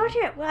 I was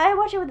watching it. I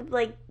watched it with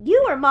like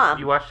you or mom.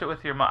 You watched it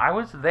with your mom. I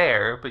was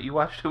there, but you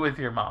watched it with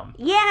your mom.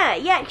 Yeah,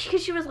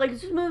 because she was like,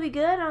 "Is this movie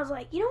good?" And I was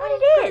like, "You know what,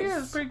 it is." Yeah,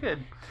 it's pretty good.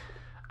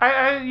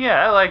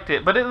 I liked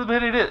it, but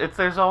it is.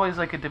 There's always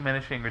like a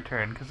diminishing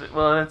return because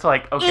it's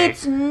like okay.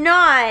 It's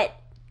not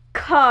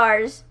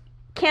Cars.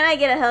 Can I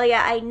get a hell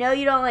yeah? I know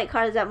you don't like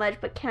Cars that much,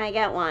 but can I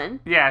get one?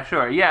 Yeah,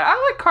 sure. Yeah,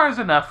 I like Cars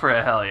enough for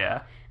a hell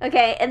yeah.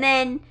 Okay, and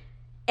then.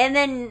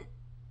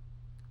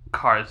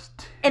 Cars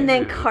 2. And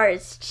then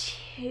Cars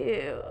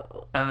 2.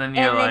 And then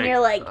you're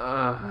like,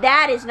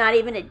 that is not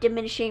even a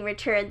diminishing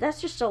return.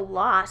 That's just a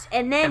loss.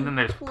 And then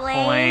there's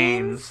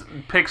Planes.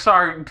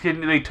 Pixar,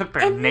 they took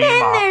their name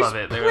off of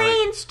it. And then there's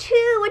Planes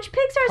 2, which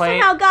Pixar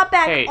somehow got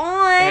back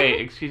on. Hey,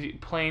 excuse me.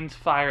 Planes,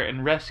 Fire,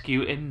 and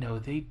Rescue. And no,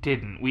 they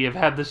didn't. We have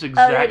had this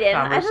exact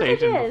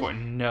conversation before.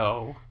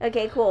 No.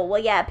 Okay, cool.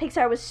 Well, yeah,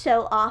 Pixar was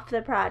so off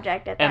the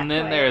project at that point. And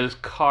then there's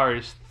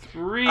Cars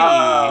 3.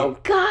 Oh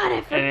God,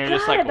 I forgot and you're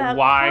just like, about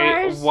why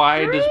Cars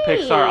 3. does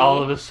Pixar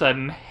all of a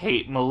sudden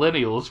hate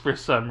millennials for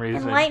some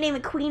reason? And Lightning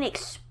McQueen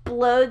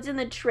explodes in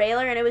the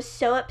trailer, and it was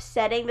so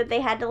upsetting that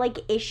they had to like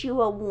issue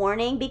a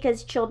warning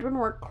because children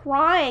were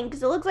crying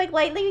because it looks like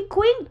Lightning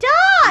McQueen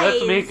dies.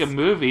 Let's make a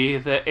movie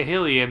that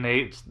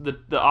alienates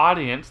the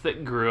audience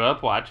that grew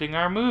up watching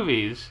our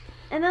movies.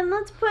 And then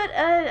let's put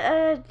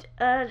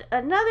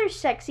another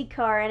sexy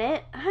car in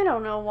it. I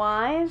don't know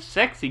why.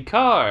 Sexy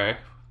car.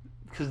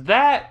 Because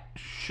that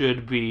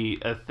should be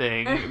a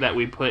thing that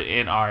we put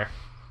in our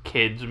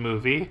kids'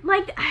 movie.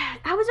 Like,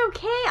 I was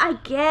okay, I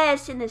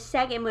guess, in the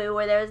second movie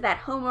where there was that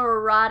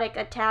homoerotic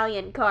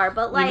Italian car,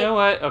 but like... You know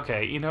what?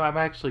 Okay, I'm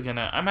actually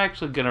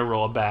gonna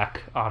roll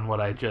back on what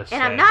I just said.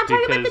 And I'm not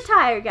talking about the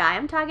tire guy.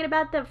 I'm talking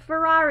about the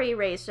Ferrari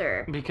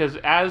racer. Because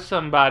as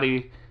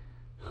somebody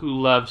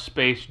who loves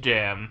Space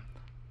Jam,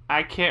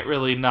 I can't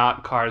really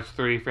knock Cars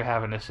 3 for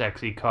having a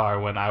sexy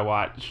car when I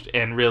watched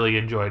and really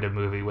enjoyed a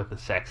movie with a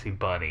sexy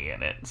bunny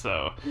in it.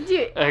 So,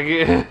 dude, I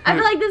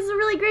feel like this is a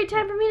really great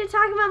time for me to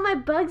talk about my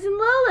Bugs and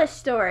Lola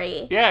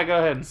story. Yeah, go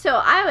ahead.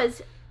 So I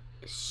was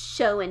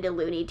so into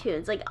Looney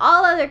Tunes. Like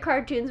all other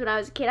cartoons when I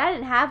was a kid. I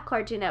didn't have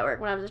Cartoon Network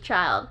when I was a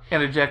child.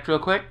 Interject real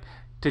quick.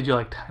 Did you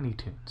like Tiny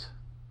Toons?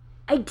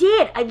 I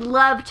did. I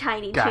love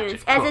Tiny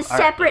Toons as a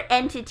separate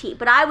entity,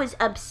 but I was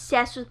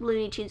obsessed with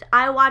Looney Tunes.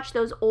 I watched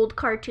those old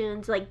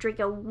cartoons like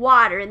drinking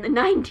water in the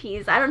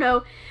 90s. I don't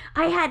know.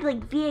 I had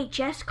like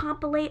VHS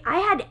compilate. I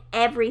had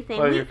everything.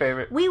 What was your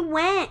favorite? We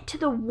went to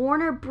the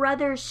Warner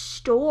Brothers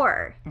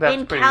store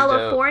in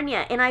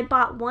California, and I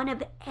bought one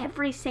of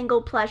every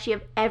single plushie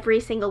of every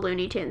single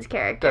Looney Tunes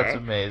character. That's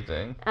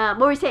amazing. What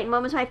were you saying?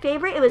 What was my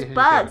favorite? It was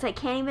Bugs. I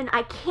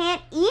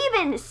can't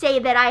even say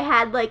that I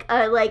had like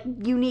a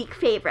unique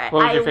favorite.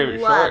 What was your favorite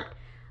short?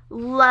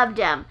 Loved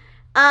him.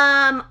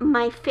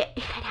 It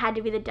had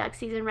to be the duck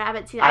season,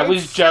 rabbit season. I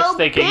was just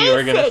thinking you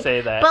were gonna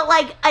say that, but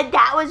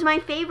that was my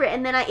favorite.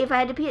 And then if I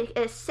had to pick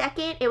a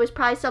second, it was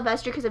probably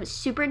Sylvester because I was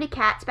super into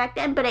cats back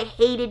then. But I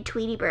hated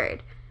Tweety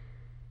Bird.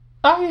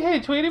 Oh, you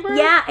hate Tweety Bird?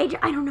 Yeah, I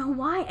don't know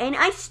why, and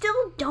I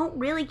still don't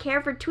really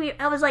care for Tweety.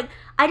 I was like,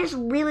 I just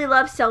really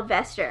love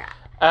Sylvester.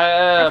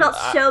 I felt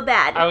so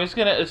bad. I was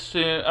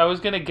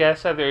gonna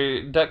guess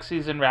either duck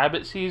season,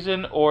 rabbit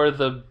season, or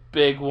the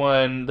big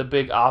one, the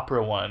big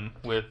opera one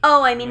with.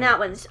 Oh, I mean that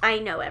one's. I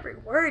know every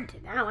word to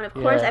that one, of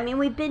course. I mean,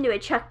 we've been to a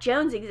Chuck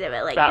Jones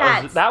exhibit. Like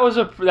that was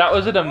an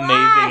amazing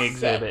classic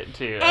exhibit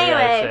too.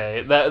 Anyway,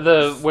 I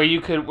gotta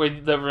say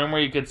the room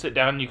where you could sit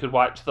down, you could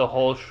watch the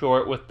whole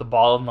short with the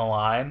ball in the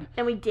line.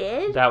 And we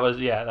did.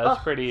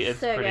 That's pretty. It's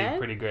so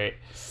pretty great.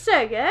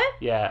 So good.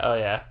 Yeah. Oh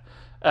yeah.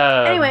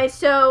 Anyway,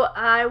 so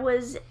I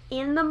was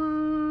in a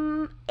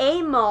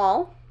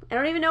mall. I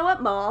don't even know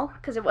what mall,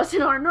 because it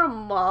wasn't our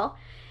normal mall.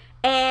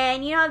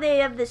 And, you know, they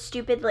have the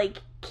stupid,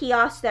 like,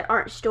 kiosks that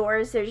aren't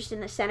stores. They're just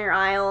in the center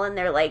aisle, and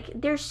they're, like,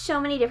 there's so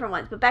many different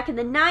ones. But back in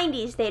the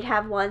 90s, they'd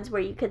have ones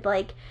where you could,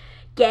 like,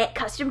 get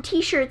custom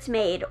t-shirts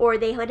made, or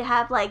they would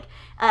have, like,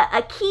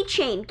 a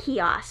keychain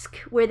kiosk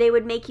where they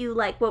would make you,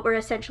 like, what were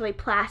essentially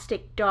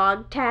plastic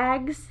dog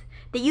tags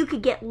that you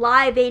could get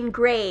live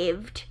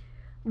engraved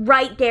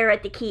right there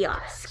at the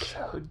kiosk.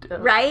 So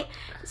dope. Right?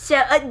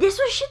 So this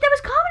was shit that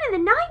was common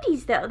in the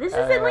 90s, though. This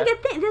isn't like a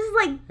thing. This is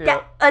like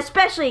that,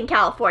 especially in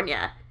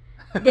California.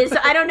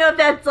 I don't know if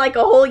that's like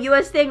a whole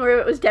U.S. thing or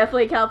it was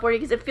definitely California,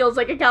 because it feels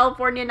like a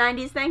California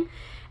 90s thing.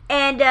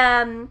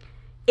 And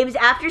it was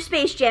after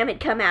Space Jam had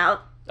come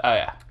out. Oh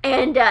yeah.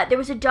 And there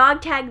was a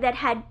dog tag that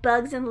had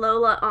Bugs and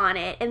Lola on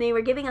it, and they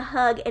were giving a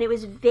hug, and it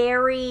was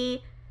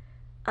very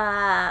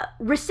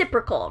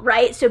reciprocal,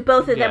 right? So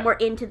both of them were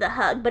into the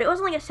hug, but it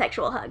wasn't like a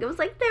sexual hug. It was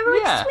like, they were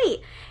like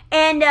sweet.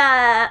 And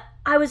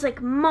I was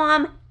like,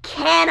 Mom,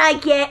 can I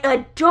get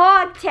a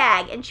dog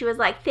tag? And she was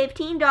like,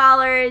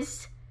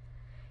 $15.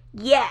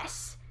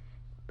 Yes.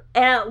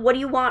 And what do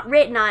you want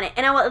written on it?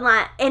 And I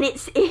went, and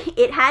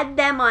it had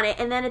them on it,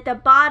 and then at the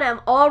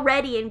bottom,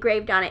 already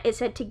engraved on it, it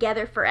said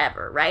 "Together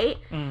Forever," right?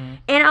 Mm.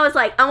 And I was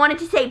like, I wanted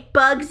to say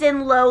Bugs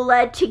and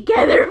Lola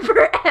together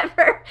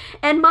forever.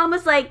 And Mom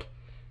was like,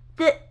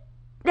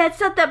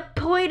 that's not the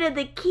point of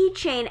the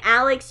keychain,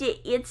 Alex.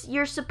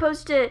 You're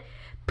supposed to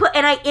put.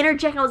 And I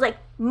interject. I was like,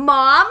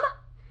 Mom,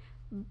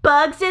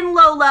 Bugs and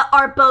Lola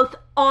are both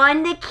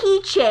on the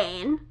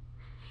keychain,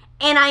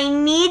 and I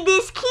need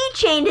this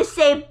keychain to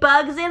say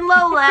Bugs and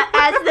Lola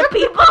as the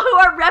people who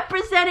are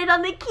represented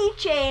on the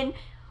keychain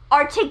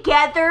are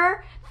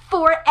together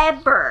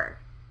forever.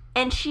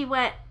 And she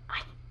went,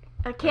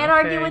 I can't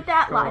argue with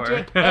that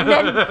logic. And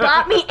then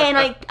got me, and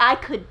I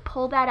could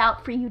pull that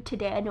out for you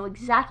today. I know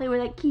exactly where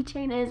that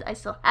keychain is. I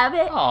still have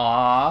it.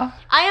 Aww.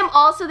 I am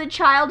also the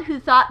child who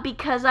thought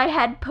because I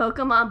had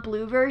Pokemon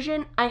Blue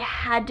version, I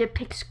had to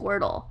pick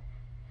Squirtle.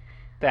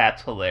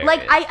 That's hilarious.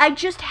 Like, I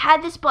just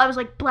had this, I was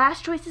like,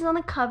 Blastoise is on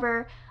the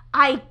cover.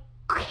 I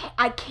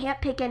can't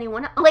pick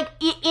anyone. Like,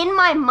 in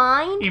my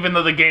mind, even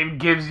though the game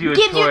gives you a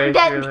choice.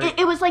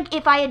 It was like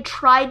if I had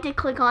tried to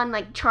click on,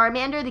 like,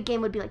 Charmander, the game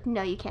would be like,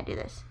 no, you can't do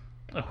this.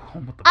 Oh,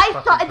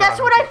 That's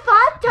what I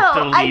thought,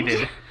 though.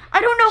 Deleted. I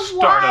don't know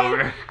Start why.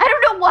 over. I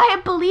don't know why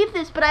I believed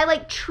this, but I,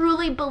 like,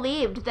 truly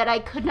believed that I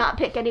could not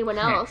pick anyone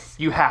else.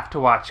 You have to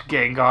watch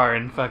Gengar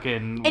and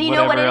fucking and you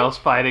whatever know what else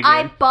fight again.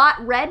 I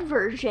bought red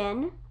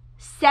version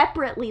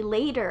separately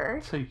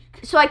later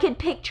so I could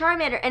pick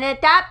Charmander, and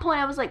at that point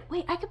I was like,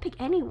 wait, I could pick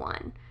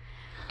anyone.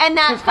 And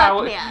that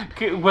fucked me up.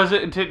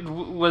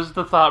 Was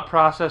the thought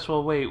process,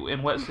 well, wait,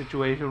 in what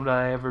situation would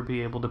I ever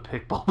be able to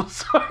pick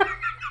Bulbasaur?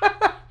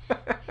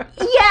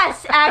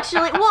 Yes,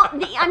 actually. Well,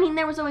 I mean,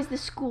 there was always the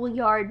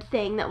schoolyard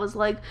thing that was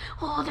like,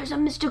 oh, there's a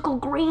mystical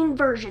green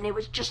version. It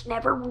was just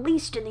never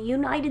released in the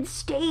United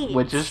States.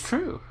 Which is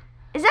true.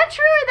 Is that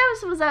true,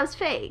 or that was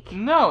fake?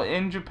 No,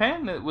 in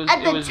Japan it was.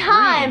 At the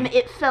time, green.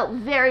 It felt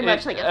very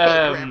much like a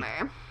fake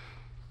rumor.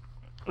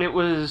 It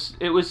was.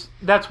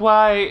 That's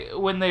why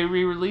when they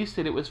re-released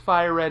it, it was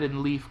Fire Red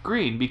and Leaf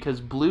Green, because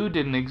blue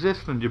didn't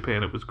exist in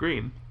Japan. It was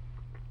green.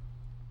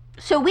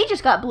 So we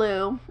just got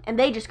blue, and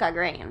they just got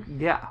green.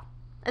 Yeah.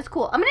 That's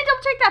cool. I'm gonna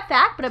double check that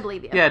fact, but I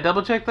believe you. Yeah,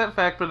 double check that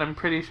fact, but I'm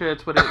pretty sure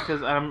it's what it.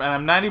 Because I'm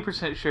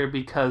 90% sure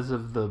because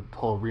of the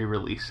whole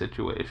re-release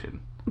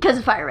situation. Because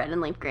of Fire Red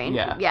and Leaf Green.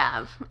 Yeah.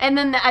 Yeah. And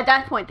then at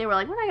that point, they were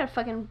like, we're not going to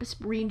fucking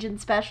region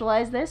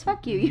specialize this.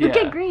 Fuck you. You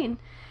get green.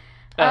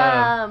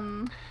 Now,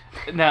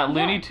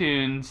 Looney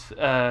Tunes,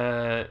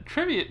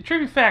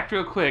 trivia fact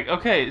real quick.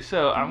 Okay,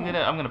 so I'm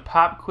gonna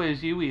pop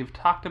quiz you. We've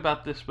talked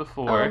about this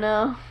before. Oh,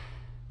 no.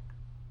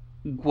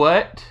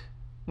 What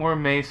were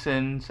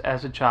Masons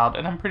as a child?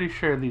 And I'm pretty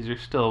sure these are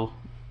still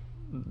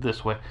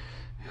this way.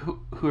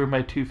 Who are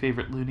my two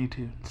favorite Looney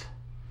Tunes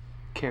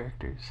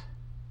characters?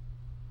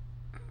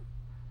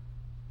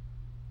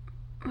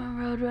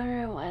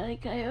 Roadrunner and Wile E.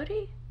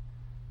 Coyote?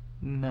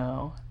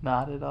 No,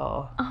 not at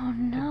all. Oh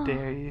no! How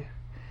dare you?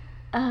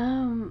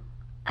 I'm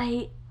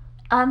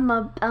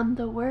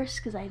the worst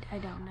because I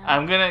don't know.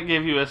 I'm gonna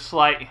give you a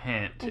slight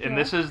hint, okay. And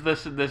this is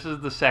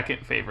the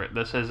second favorite.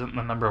 This isn't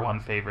the number one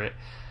favorite.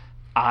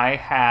 I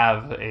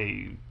have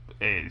a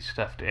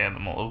stuffed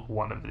animal of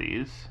one of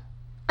these.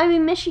 I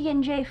mean,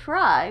 Michigan J.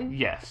 Frog.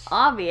 Yes.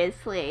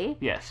 Obviously.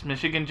 Yes,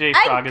 Michigan J.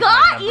 Frog is my I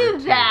got number you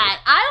two. that.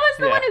 I was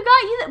the one who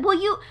got you that.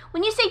 Well,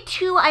 when you say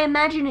two, I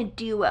imagine a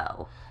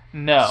duo.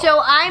 No. So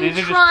I'm These are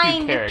just two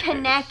trying to characters.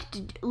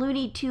 connect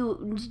Looney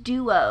Tunes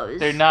duos.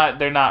 They're not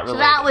related. So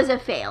that was a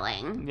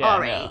failing Yeah,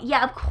 already. no.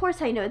 Yeah, of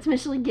course I know. It's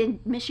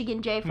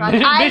Michigan J. Frog.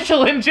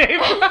 Michelin J.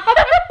 Frog.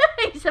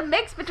 It's a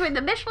mix between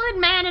the Michelin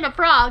Man and a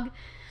frog.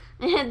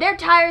 And their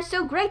tires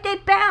so great they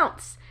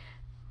bounce.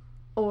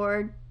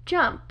 Or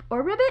jump.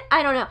 Or ribbit?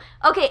 I don't know.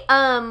 Okay,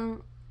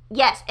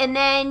 yes. And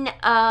then,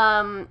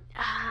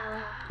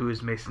 Who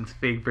is Mason's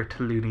favorite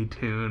Looney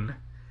Tune?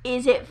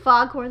 is it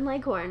Foghorn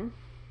Leghorn?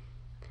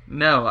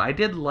 No, I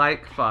did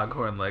like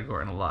Foghorn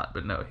Leghorn a lot,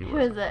 but no, he Who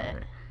wasn't. is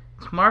it?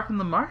 It's Marvin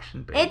the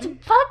Martian, baby. It's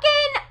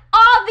fucking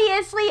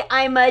obviously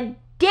I'm a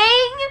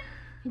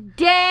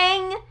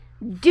dang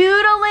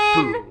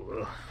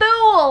doodling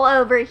fool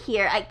over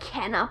here. I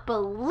cannot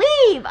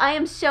believe I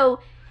am so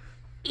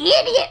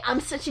idiot. I'm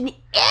such an idiot.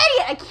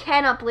 I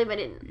cannot believe I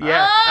didn't.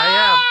 Yeah,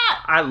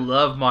 Ah! I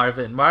love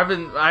Marvin.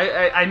 Marvin,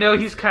 I know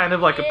he's kind of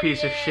like a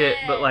piece of shit,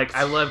 but like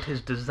I loved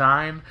his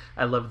design.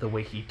 I loved the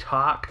way he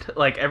talked.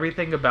 Like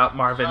everything about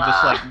Marvin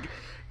just like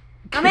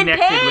I'm in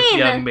connected with pain.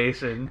 young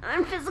Mason. I'm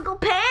in physical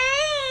pain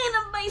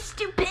of my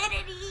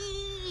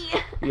stupidity.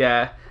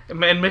 Yeah, and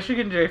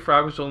Michigan J.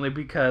 Frog was only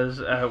because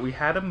we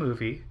had a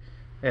movie.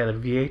 We had a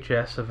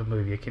VHS of a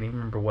movie. I can't even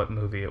remember what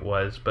movie it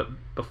was, but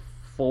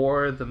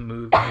before the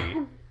movie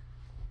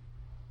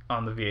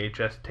on the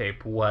VHS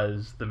tape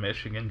was the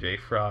Michigan J.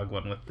 Frog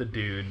one with the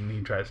dude, and he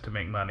tries to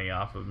make money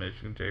off of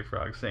Michigan J.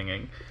 Frog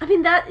singing. I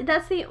mean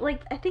that's the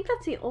I think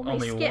that's the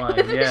only skit one,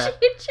 with yeah.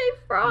 Michigan J.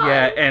 Frog.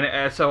 Yeah,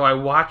 and so I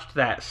watched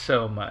that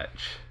so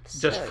much.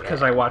 Just So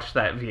because good. I watched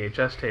that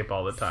VHS tape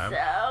all the time.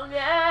 So good.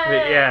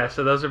 But yeah,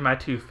 so those are my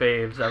two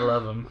faves. I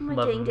love them. I'm a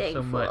Love them ding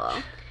so fool.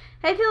 much.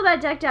 How do you feel about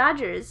Duck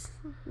Dodgers?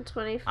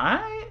 20.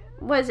 I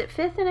Was it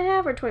 5th and a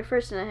half or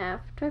 21st and a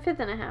half? 25th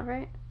and a half,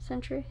 right?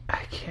 Century?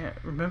 can't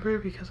remember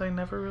because I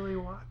never really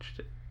watched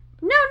it.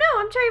 No,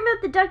 I'm talking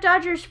about the Duck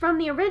Dodgers from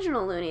the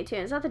original Looney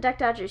Tunes, not the Duck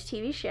Dodgers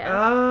TV show.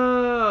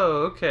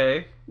 Oh,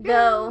 okay.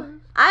 Though,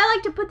 I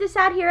like to put this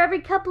out here every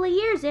couple of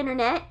years,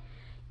 Internet.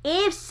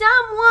 If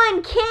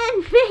someone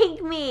can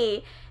make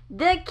me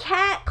the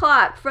cat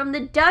clock from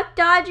the Duck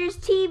Dodgers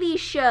TV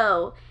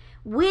show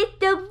with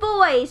the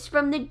voice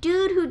from the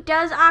dude who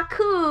does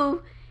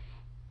Aku,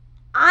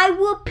 I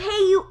will pay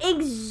you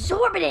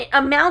exorbitant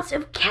amounts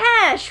of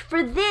cash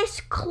for this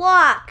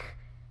clock.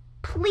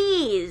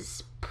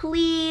 Please,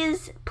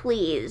 please,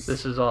 please.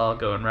 This is all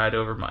going right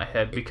over my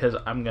head because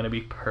I'm going to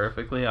be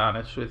perfectly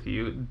honest with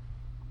you.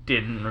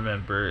 Didn't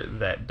remember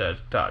that Duck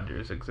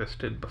Dodgers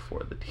existed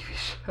before the TV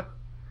show.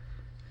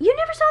 You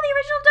never saw the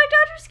original Duck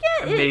Dodgers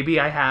skit? Maybe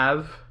I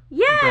have.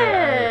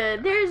 Yeah,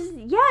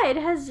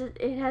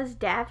 it has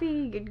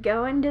Daffy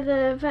going to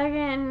the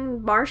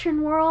fucking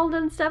Martian world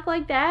and stuff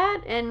like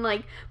that, and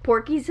like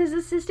Porky's his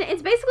assistant.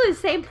 It's basically the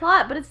same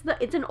plot, but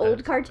it's an old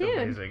That's cartoon.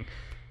 Amazing.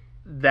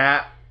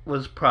 That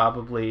was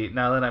probably,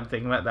 now that I'm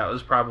thinking about it, that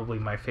was probably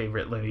my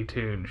favorite Looney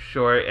Tune.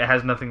 Sure, it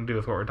has nothing to do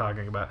with what we're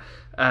talking about.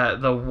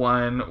 The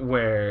one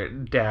where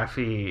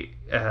Daffy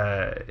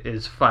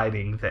is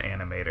fighting the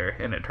animator,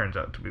 and it turns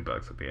out to be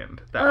Bugs at the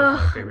end. That was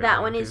my favorite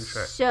that Looney one Tunes is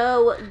show.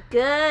 so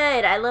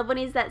good. I love when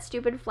he's that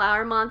stupid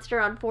flower monster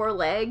on 4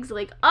 legs.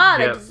 Like, the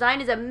Yep. design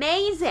is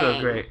amazing. So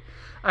great.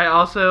 I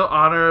also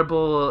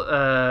honorable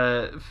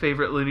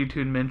favorite Looney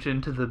Tune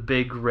mention to the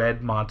big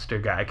red monster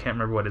guy. I can't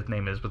remember what his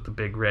name is, but the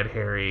big red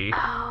hairy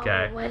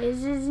guy. What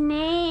is his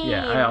name?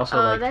 Yeah, I also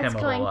liked that's him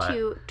a going lot.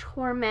 to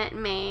torment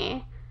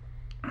me.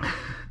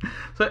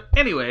 So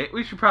anyway,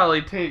 we should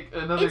probably take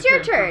another It's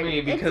your turn turn. for me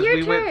It's because your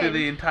we went through turn.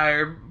 the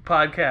entire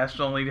podcast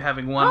only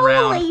having one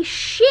round. Holy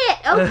shit!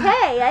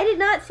 Okay, I did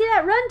not see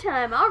that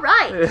runtime. All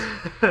right,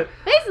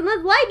 Mason,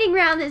 let's lightning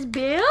round this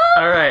bill.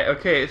 All right.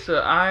 Okay. So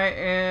I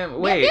am.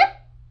 Wait. Yep.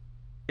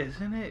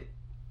 Isn't it?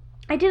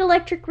 I did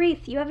electric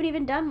wreath. You haven't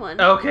even done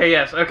one. Okay.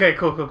 Yes. Okay.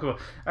 Cool. All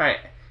right.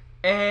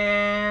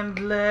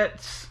 And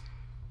let's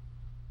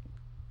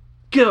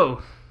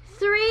go.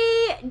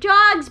 3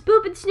 dogs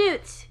booping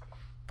snoots.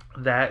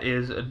 That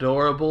is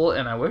adorable,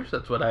 and I wish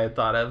that's what I had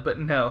thought of, but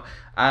no.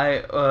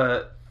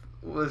 I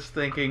was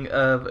thinking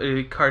of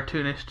a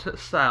cartoonish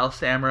style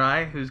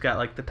samurai who's got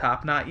like the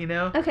top knot, you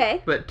know?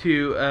 Okay. But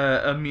to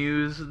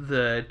amuse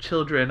the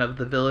children of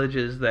the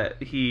villages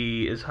that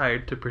he is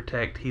hired to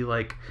protect, he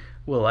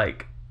will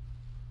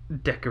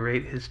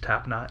decorate his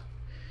top knot.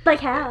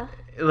 Like how?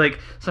 Like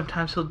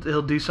sometimes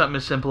he'll do something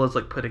as simple as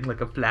like putting like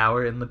a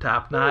flower in the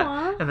top knot,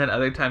 Aw. and then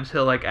other times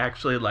he'll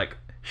actually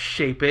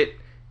shape it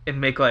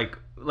and make like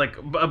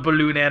a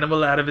balloon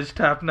animal out of his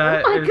top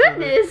knot. Oh my or something.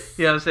 goodness.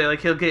 You know what I'm saying?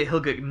 Like he'll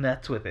get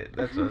nuts with it.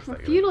 That's what I was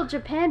thinking. Feudal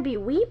Japan be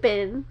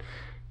weeping.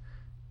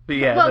 But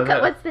yeah, Well,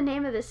 that- what's the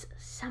name of this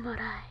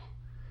samurai?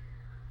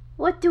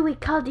 What do we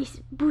call this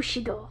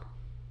Bushido?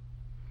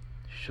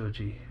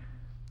 Shoji.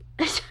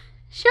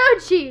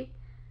 Shoji.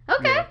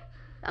 Okay. Yeah.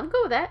 I'm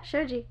cool with that.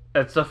 Shoji.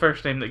 That's the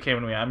first name that came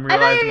to me. I'm thought you were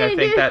realizing I gonna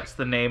think do- that's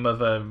the name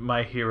of a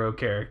My Hero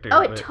character.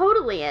 Oh, it but-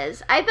 totally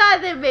is. I thought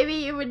that maybe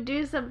you would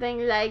do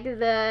something like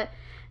the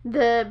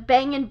the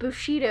Bangin'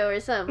 Bushido or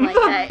something like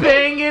that.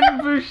 Bangin'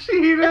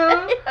 Bushido.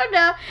 I don't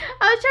know.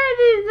 I was trying to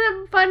do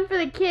something fun for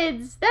the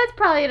kids. That's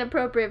probably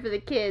inappropriate for the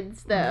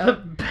kids, though. The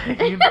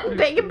Bangin'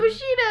 Bangin'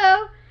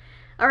 Bushido.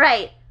 All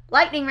right,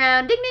 lightning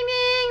round. Ding, ding,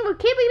 ding. We're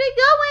keeping it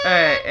going.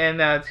 All right, and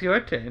now it's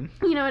your turn.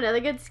 You know, another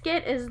good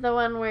skit is the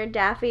one where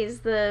Daffy's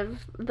the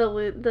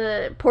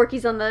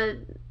Porky's on the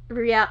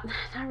not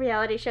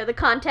reality show, the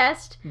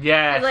contest.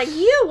 Yes. It's like,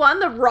 you won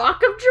the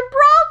Rock of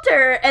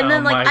Gibraltar, and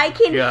then like my I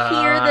can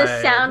hear the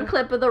God. sound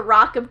clip of the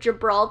Rock of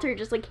Gibraltar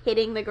just like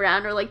hitting the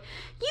ground, or like,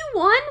 you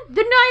won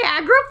the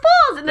Niagara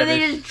Falls, and then That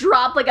they is- just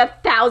drop like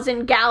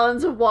 1,000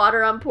 gallons of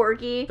water on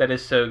Porky. That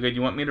is so good.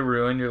 You want me to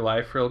ruin your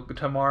life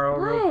tomorrow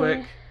real What?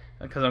 quick?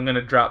 Because I'm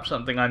gonna drop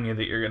something on you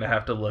that you're gonna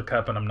have to look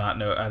up, and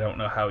I don't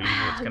know how easy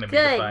it's gonna be to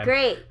Good, find.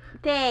 great,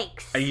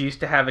 thanks. I used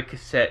to have a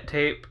cassette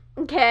tape,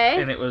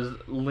 Okay. and it was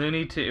the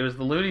Looney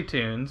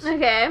Tunes,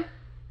 Okay.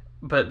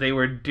 but they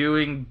were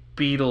doing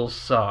Beatles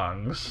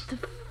songs. The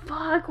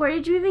fuck? Where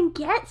did you even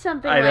get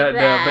something I like don't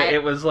that? know, but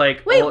it was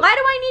like Wait, old- why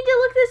do I need to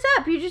look this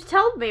up? You just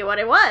told me what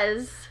it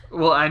was.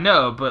 Well, I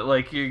know, but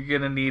like you're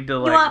gonna need to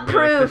like. You want be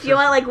like, proof? this You is-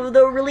 want like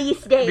the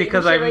release date?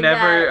 Because and shit I've like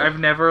that. I've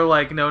never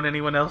like known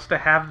anyone else to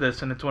have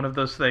this, and it's one of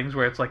those things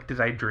where it's like,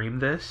 did I dream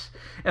this?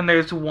 And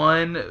there's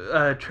one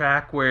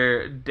track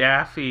where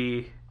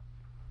Daffy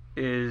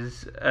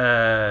is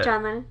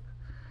John Lennon.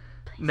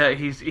 no,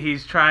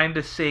 he's trying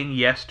to sing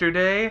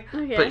Yesterday,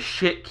 Okay. but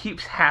shit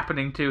keeps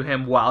happening to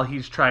him while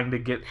he's trying to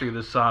get through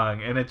the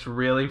song, and it's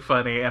really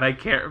funny, and I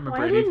can't remember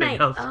Why didn't anything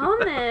I else.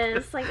 own about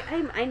this? it. Like,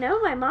 I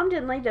know my mom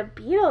didn't like the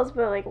Beatles,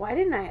 but like, why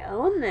didn't I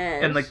own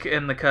this?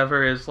 And the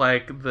cover is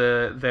like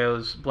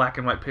those black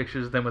and white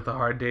pictures of them with a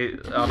hard day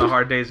on a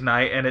hard day's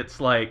night, and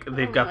it's like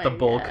they've Oh got the my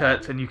bowl God.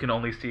 cuts, and you can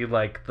only see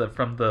like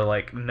from the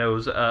like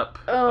nose up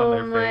Oh on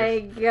their my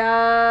face.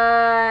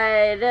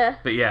 god.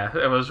 But yeah,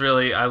 it was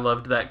really, I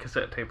loved that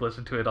cassette tape.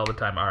 Listen to it all the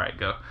time. All right,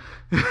 go.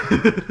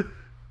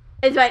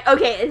 It's my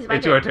okay. It's my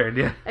It's turn. your turn.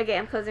 Yeah. Okay,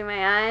 I'm closing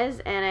my eyes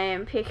and I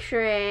am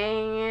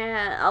picturing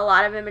a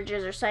lot of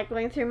images are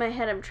cycling through my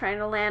head. I'm trying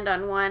to land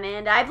on one,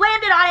 and I've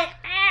landed on it.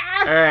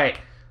 All right,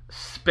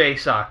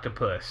 space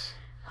octopus,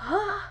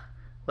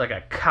 like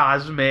a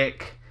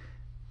cosmic.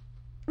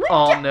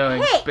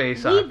 All-knowing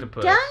space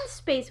octopus. We've done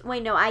space.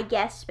 Wait, no, I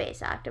guessed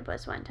space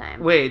octopus one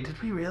time. Wait,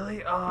 did we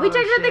really? Oh, we talked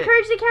about the shit.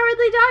 Courage the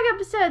Cowardly Dog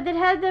episode that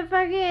had the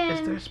fucking.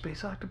 Is there a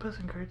space octopus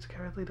in Courage the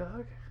Cowardly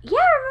Dog? Yeah,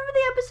 remember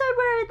the episode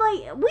where like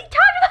we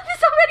talked about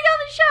this already on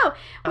the show,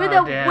 where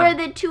Oh, damn. where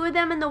the two of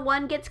them and the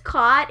one gets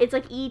caught. It's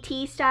like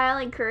E.T. style,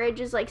 and Courage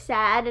is like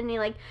sad, and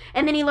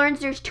and then he learns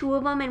there's two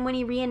of them, and when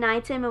he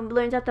reunites him and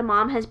learns that the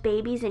mom has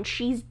babies and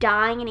she's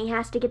dying, and he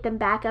has to get them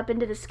back up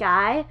into the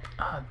sky.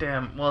 Oh,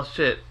 damn. Well,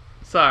 shit.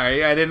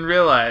 Sorry, I didn't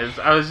realize.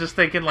 I was just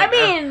thinking like. I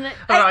mean,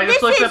 I just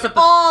this looked is up at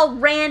the. all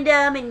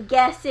random and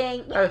guessing.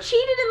 You I-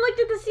 cheated and looked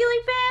at the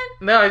ceiling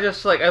fan? No, I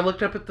just I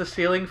looked up at the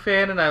ceiling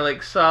fan and I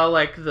saw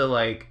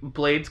the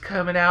blades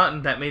coming out,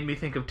 and that made me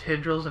think of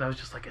tendrils, and I was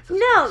just like, it's a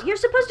No, space you're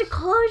supposed to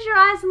close your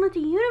eyes and let the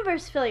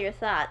universe fill your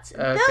thoughts.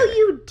 Okay. Though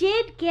you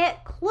did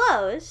get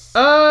close.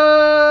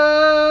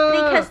 Oh.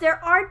 Because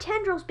there are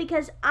tendrils,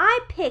 because I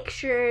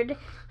pictured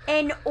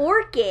an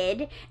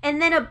orchid,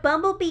 and then a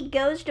bumblebee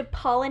goes to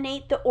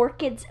pollinate the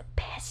orchid's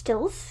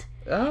pestils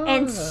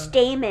and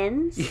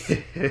stamens.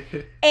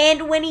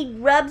 And when he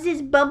rubs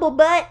his bumble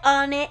butt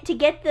on it to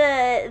get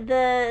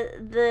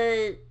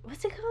the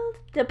what's it called?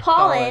 The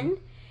pollen.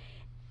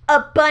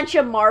 A bunch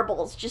of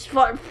marbles just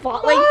fall like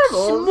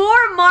Marbles?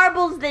 more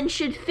marbles than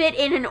should fit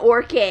in an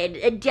orchid,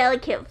 a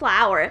delicate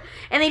flower,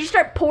 and they just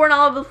start pouring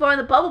all over the floor, and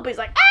the bumblebee's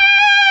like,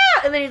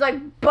 ah! And then he's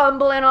like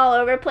bumbling all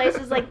over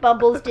places like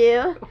bumbles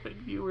do.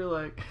 When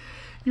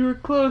you were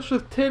close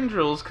with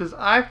tendrils, because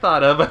I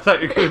thought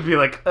you were going to be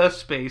like a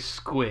space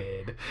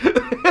squid. What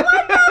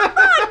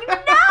the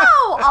fuck?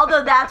 No!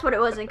 Although that's what it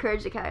was in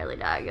Courage the Cowardly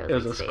Dog. It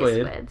was a like space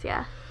squid. squids,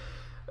 yeah.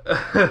 I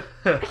can't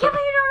believe you don't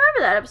remember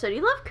that episode.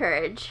 You love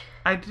Courage.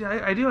 I do.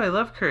 I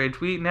love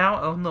Courage. We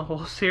now own the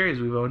whole series.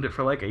 We've owned it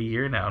for like a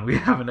year now, and we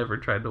haven't ever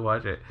tried to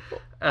watch it.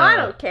 I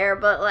don't care,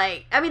 but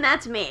like, I mean,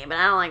 that's me, but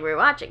I don't like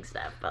rewatching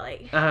stuff, but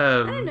like,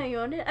 I didn't know you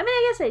owned it. I mean,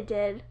 I guess I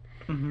did.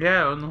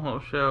 Yeah, on the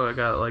whole show, I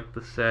got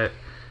the set.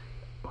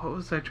 What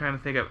was I trying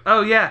to think of?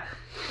 Oh yeah,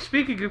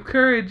 speaking of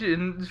Courage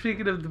and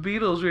speaking of the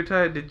Beatles, we were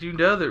talking. Did you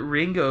know that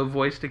Ringo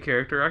voiced a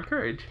character on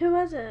Courage? Who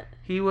was it?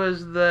 He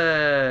was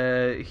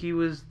the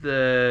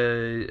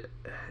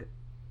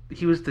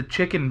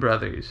Chicken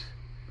Brothers.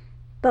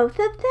 Both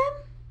of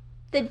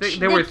them?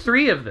 There were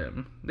three of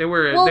them. They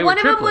were Well, they were one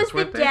of them triplets,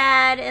 was the weren't they?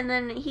 dad, and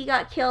then he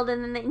got killed,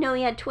 and then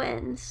he had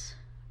twins,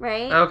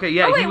 right? Okay,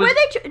 yeah. Oh wait, he was, were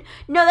they?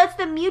 No, that's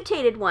the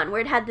mutated one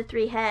where it had the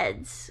three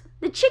heads.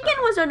 The chicken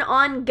was an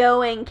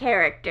ongoing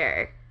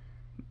character.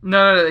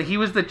 No, he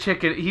was the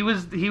chicken. He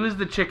was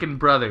the Chicken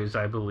Brothers,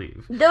 I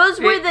believe. Those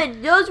were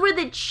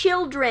the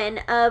children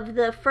of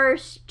the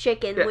first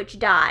chicken, Yeah, which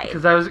died.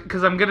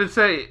 Because I'm gonna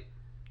say,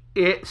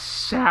 it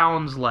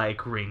sounds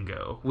like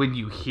Ringo when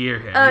you hear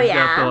him. Oh, He's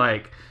yeah? got the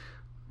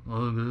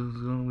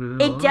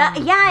It does.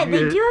 Yeah,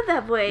 they do have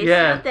that voice,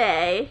 don't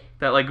they?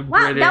 That like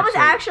wow, British. That was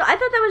actual. I thought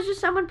that was just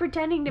someone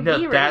pretending to be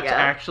Ringo. That's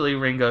actually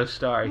Ringo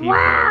Starr.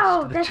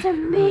 Wow, that's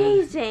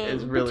amazing.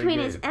 It's really Between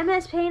good. his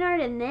MS Paint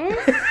art and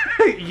this,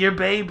 your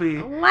baby.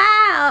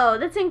 Wow,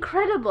 that's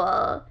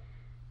incredible.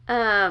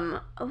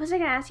 What was I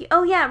gonna ask you?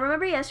 Oh yeah,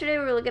 remember yesterday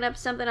we were looking up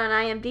something on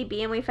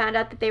IMDb and we found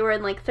out that they were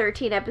in like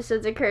 13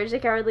 episodes of Courage the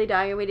Cowardly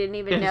Dog and we didn't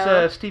even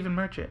know. It's Stephen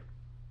Merchant.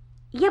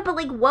 Yeah, but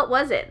like, what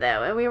was it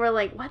though? And we were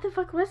like, what the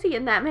fuck was he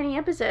in that many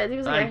episodes? He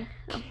was like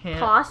a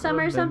possum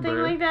or something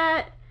like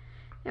that.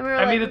 And we were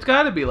I mean, it's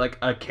got to be like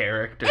a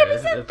character. And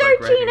he's in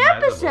 13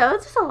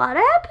 episodes. That's a lot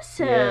of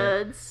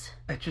episodes.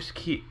 Yeah. I just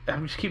keep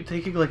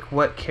thinking like,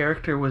 what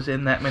character was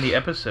in that many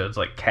episodes?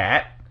 Like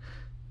Cat.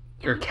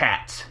 Or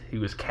Cats. He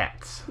was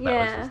Cats.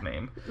 That was his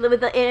name. And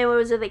it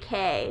was with a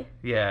K.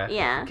 Yeah.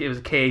 Yeah. It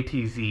was Katz.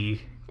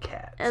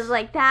 Cats. It was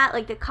like that.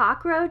 Like the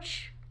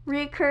cockroach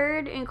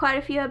reoccurred in quite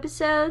a few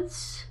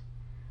episodes.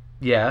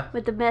 Yeah.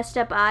 With the messed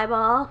up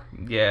eyeball.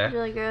 Yeah. It was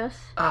really gross.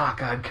 Oh,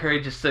 God.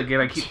 Courage just again.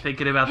 I keep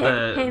thinking about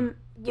Hey,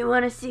 you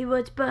want to see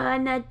what's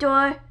behind that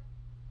door?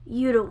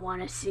 You don't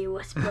want to see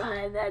what's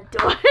behind that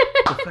door.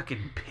 The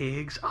fucking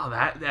pigs. Oh,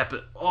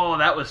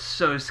 that was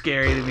so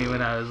scary to me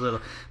when I was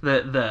little.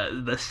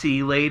 The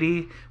sea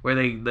lady where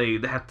they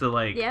have to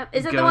like. Yep.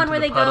 Is it go the one into where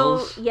the they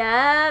puddles? go?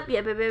 Yep.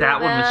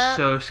 That one was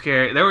so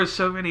scary. There were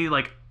so many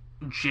like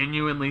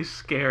genuinely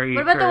scary.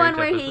 What about the one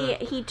where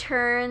episodes. he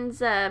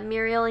turns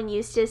Muriel and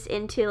Eustace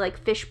into like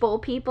fishbowl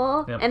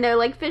people, and they're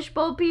like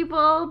fishbowl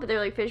people, but they're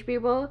like fish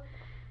people.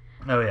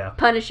 Oh yeah.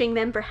 Punishing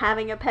them for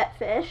having a pet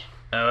fish.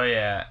 Oh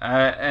yeah,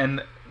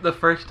 and the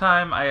first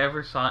time I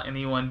ever saw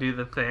anyone do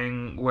the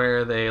thing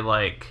where they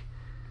like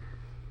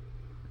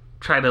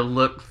try to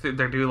look through,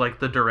 they do like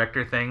the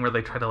director thing where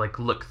they try to like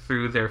look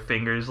through their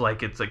fingers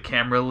like it's a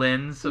camera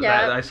lens. So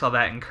that I saw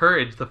that in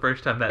Courage the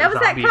first time. That was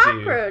zombie that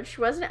cockroach,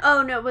 wasn't it?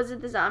 Oh no, was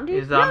it the zombie?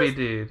 The zombie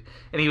dude,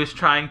 and he was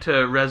trying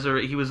to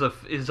resurrect. He was a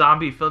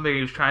zombie filmmaker.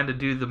 He was trying to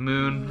do the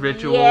moon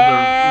ritual to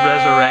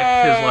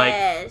resurrect his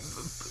like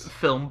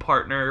film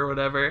partner or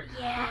whatever.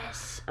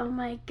 Yes. Oh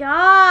my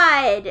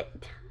God.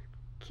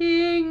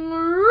 King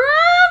Ramsay.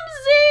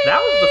 That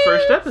was the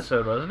first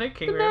episode, wasn't it?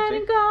 King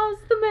Ramsay.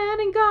 The Man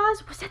in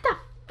Gauze. Was that the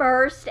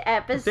first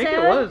episode? I think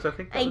it was.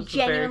 I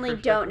genuinely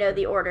don't know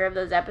the order of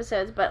those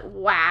episodes, but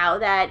wow,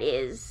 that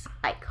is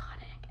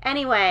iconic.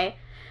 Anyway,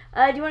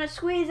 do you want to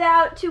squeeze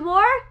out two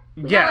more?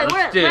 Yeah,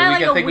 let's do it. I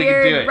think we can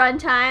do it. Weird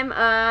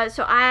runtime.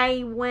 So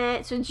I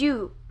went. So it's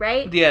you,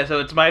 right? Yeah. So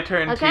it's my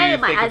turn to think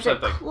my eyes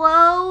of something. are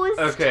closed.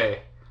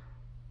 Okay.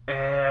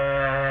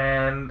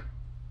 And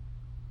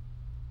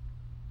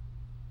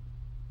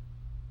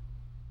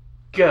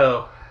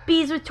go.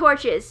 Bees with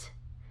torches.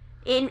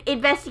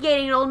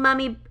 Investigating an old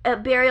mummy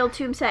burial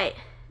tomb site.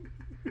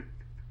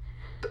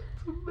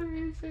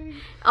 Amazing.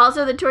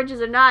 Also, the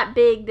torches are not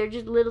big. They're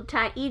just little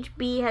tiny. Each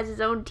bee has its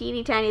own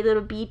teeny tiny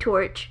little bee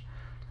torch.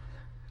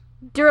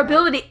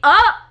 Durability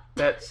up!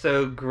 That's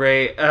so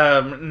great.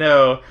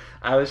 No.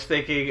 I was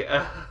thinking...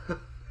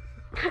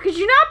 How could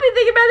you not be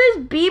thinking about this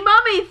bee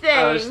mummy thing?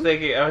 I was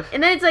thinking...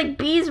 And then it's like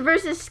bees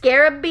versus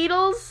scarab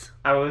beetles?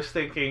 I was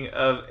thinking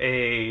of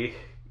a...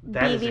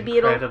 That BB is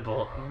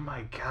incredible. Beetle. Oh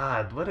my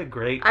God, what a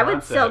great concept. I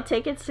would sell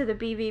tickets to the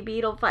BB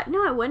Beetle fight.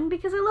 No, I wouldn't,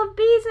 because I love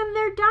bees and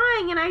they're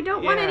dying and I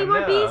don't want any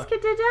more bees to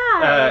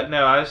die.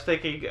 No, I was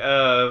thinking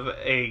of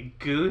a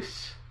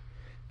goose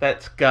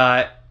that's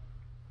got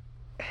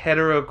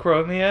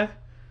heterochromia.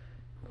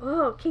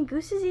 Whoa, can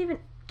geese even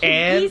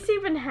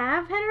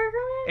have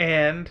heterochromia?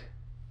 And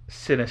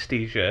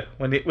synesthesia.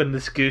 When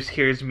this goose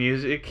hears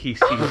music, he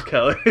sees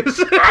colors. How do you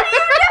know?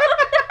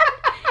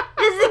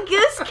 Does the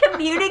goose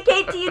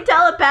communicate to you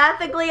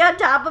telepathically on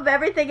top of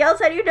everything else?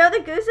 How do you know the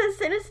goose has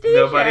synesthesia?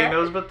 Nobody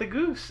knows but the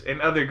goose.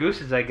 And other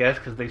gooses, I guess,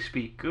 because they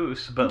speak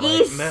goose. But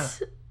geese. Like,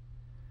 no.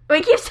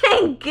 We keep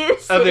saying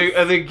goose.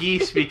 Other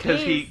geese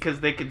because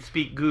they can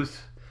speak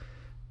goose.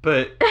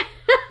 But...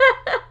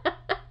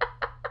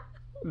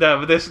 No,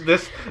 but this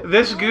goose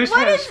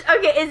has...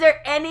 Okay, is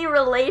there any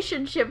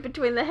relationship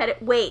between the head...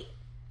 Wait.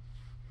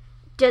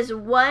 Does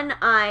one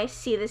eye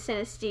see the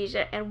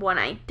synesthesia and one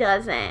eye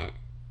doesn't?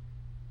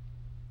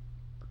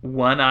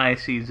 One eye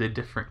sees a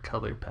different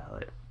color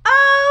palette.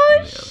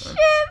 Oh, shit,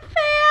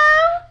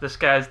 fam! This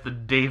guy's the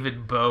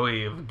David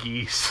Bowie of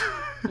geese.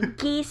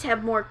 Geese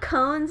have more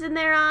cones in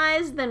their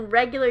eyes than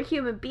regular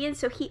human beings,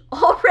 so he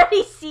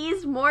already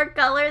sees more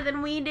color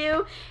than we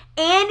do.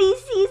 And he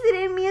sees it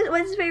in music.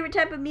 What's his favorite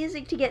type of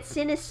music to get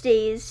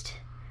synesthesized?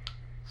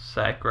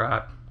 Psych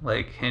rock,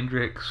 like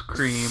Hendrix,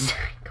 Cream.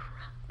 Psych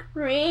rock,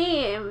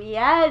 Cream.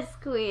 Yes,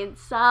 Queen.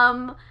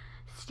 Some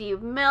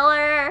Steve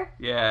Miller.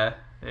 Yeah,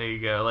 there you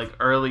go. Like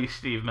early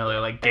Steve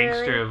Miller, like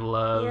Gangster of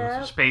Love,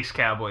 yep. Space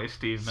Cowboy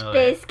Steve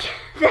Miller.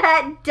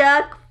 That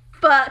duck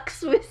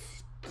fucks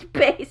with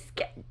Space.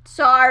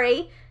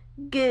 Sorry,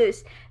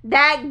 goose.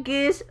 That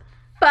goose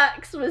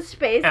fucks with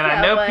Space Cowboy. And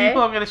I know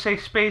people are going to say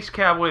Space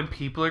Cowboy and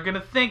people are going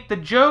to think the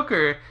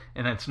Joker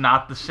and it's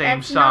not the same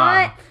That's song.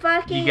 not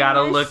fucking You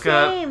gotta the look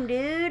same, up,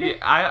 dude. Yeah,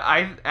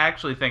 I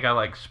actually think I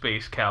like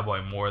Space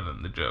Cowboy more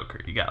than the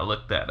Joker. You gotta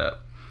look that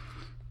up.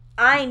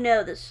 I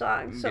know the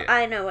song, so Yeah.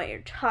 I know what you're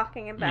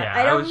talking about. Yeah,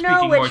 I I was don't know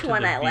speaking more which to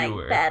one the I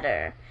viewer. like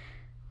better.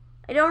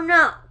 I don't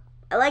know.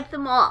 I like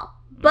them all.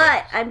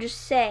 But Yes. I'm just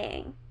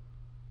saying.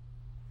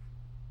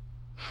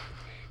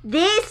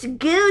 This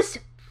goose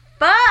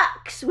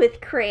fucks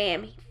with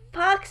cream. He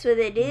fucks with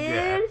it, dude.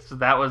 Yeah, so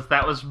that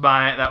was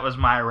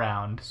my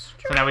round. So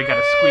now we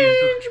gotta squeeze.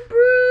 Strange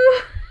brew.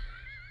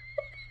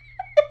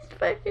 It's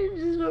fucking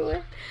just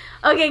away.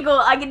 Okay, cool.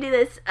 I can do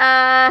this.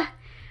 My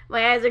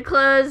eyes are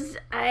closed.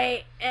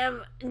 I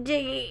am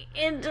digging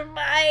into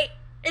my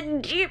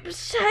deep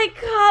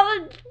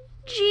psychology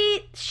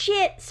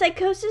shit.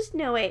 Psychosis?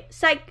 No, wait.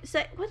 What the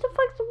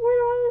fuck's the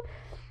word on it?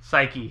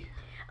 Psyche.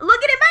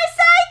 Looking at my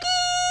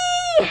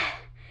psyche!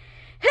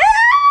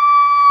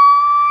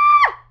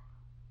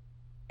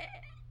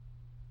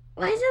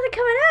 Why is nothing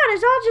coming out?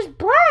 It's all just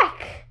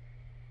black.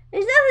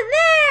 There's nothing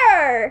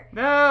there.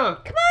 No.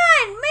 Come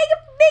on,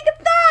 make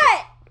a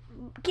thought.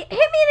 Hit me in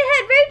the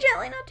head very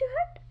gently, not too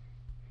hard.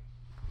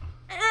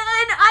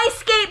 An ice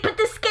skate, but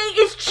the skate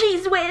is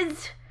Cheese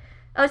Whiz.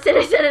 Oh, I said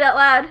it out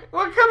loud.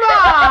 Well, come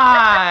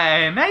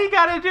on. Now you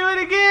gotta do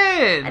it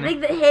again. I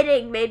think the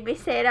hitting made me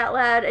say it out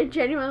loud. I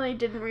genuinely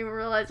didn't even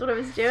realize what I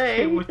was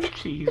doing. With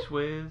Cheese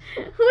Whiz.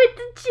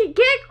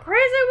 Get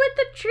crazy with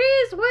the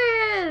Cheese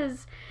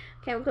Whiz.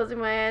 Okay, I'm closing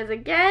my eyes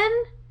again.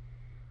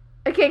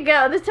 Okay,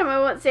 go. This time I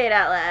won't say it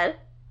out loud.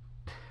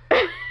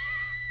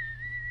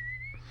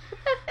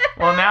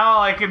 Well, now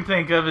all I can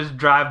think of is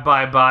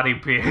Drive-By Body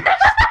Pierce.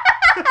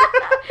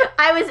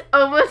 I was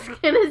almost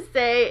gonna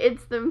say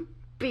it's the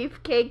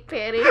beefcake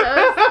pantyhose,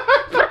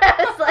 but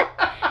I was like,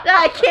 no,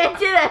 I can't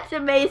do that to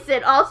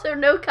Mason. Also,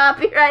 no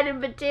copyrighted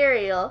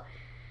material.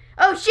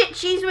 Oh shit,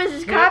 Cheese Whiz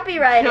is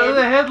copyrighted. Kill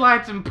the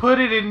headlights and put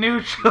it in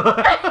neutral.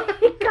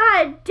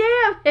 God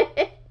damn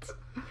it.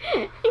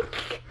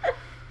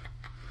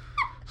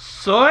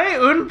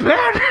 Soy un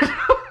perro.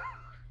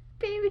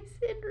 Baby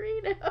San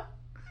Reno.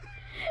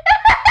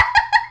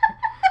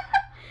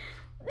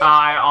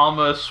 I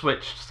almost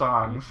switched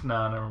songs.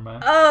 No, never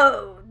mind.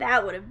 Oh,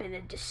 that would have been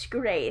a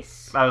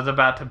disgrace. I was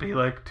about to be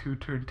like 2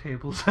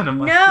 turntables and a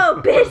No,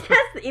 microphone. bitch,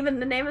 that's even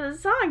the name of the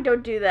song.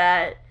 Don't do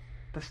that.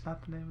 That's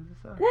not the name of the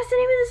song. That's the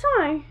name of the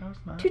song. No, it's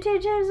not. 2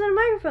 turntables and a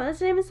microphone. That's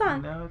the name of the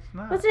song. No, it's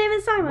not. What's the name of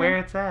the song? Where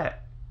then? it's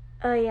at.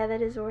 Oh, yeah,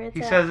 that is where it's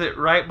He at. says it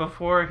right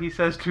before he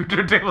says 2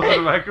 turntables and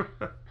a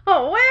microphone.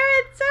 Oh,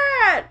 where it's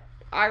at?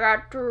 I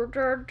got 2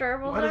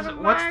 turntables What is and a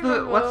it?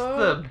 microphone. What's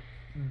the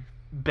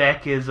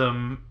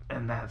Beckism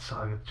in that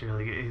song? It's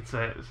really good. It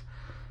says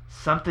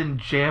something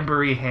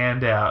Jamboree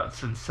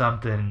handouts and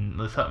something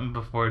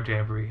before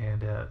Jamboree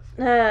handouts.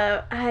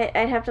 I'd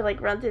have to, like,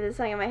 run through the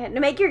song in my head. No,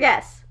 make your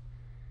guess.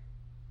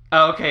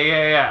 Oh,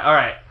 okay, yeah, all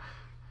right.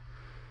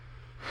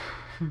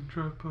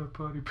 Drop by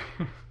body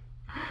pierce.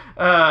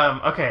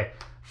 Okay,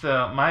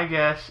 so my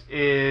guess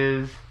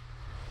is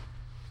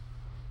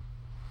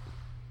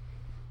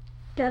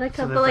Got a so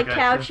couple there's of like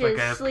couches.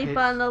 a Sleep pitch-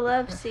 on the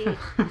left seat.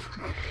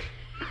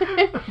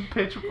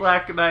 Pitch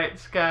black night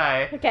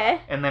sky.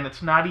 Okay. And then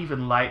it's not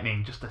even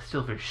lightning, just a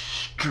silver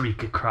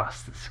streak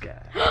across the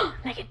sky.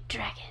 Like a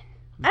dragon.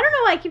 I don't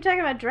know why I keep talking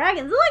about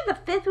dragons. This is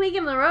like the 5th week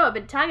in a row I've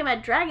been talking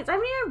about dragons. I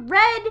haven't even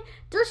read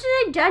Delicious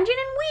in Dungeon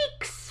in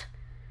weeks.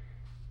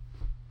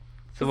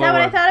 So Is that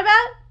what I was- thought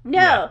about?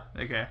 No.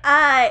 Yeah,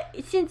 okay.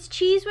 Since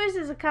Cheese Whiz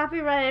is a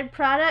copyrighted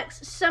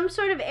product, some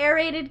sort of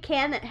aerated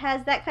can that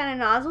has that kind of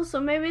nozzle, so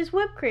maybe it's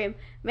whipped cream.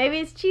 Maybe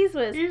it's Cheese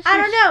Whiz. You I say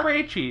don't know.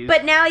 Spray cheese.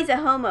 But now he's a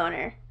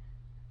homeowner.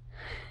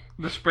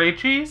 The spray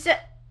cheese? So,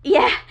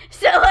 yeah.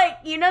 So, like,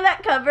 you know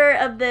that cover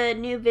of the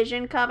new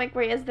Vision comic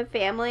where he has the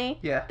family?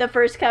 Yeah. The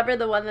first cover,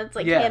 the one that's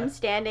like Yeah. him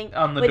standing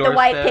On the with the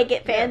white doorstep.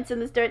 picket fence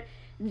and the store.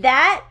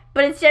 That,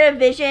 but instead of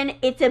Vision,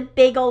 it's a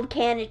big old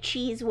can of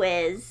Cheese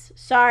Whiz.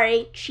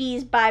 Sorry,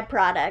 cheese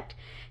byproduct.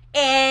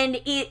 And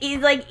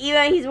he's like, you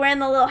know, he's wearing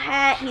the little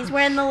hat, he's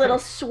wearing the little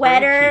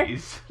sweater,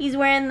 cheese. he's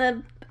wearing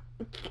the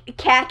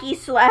khaki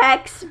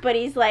slacks, but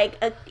he's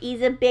like,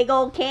 he's a big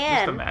old Just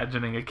can.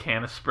 imagining a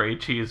can of spray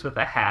cheese with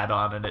a hat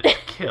on and it's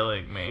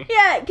killing me.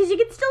 Yeah, because you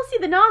can still see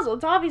the nozzle.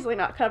 It's obviously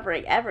not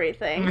covering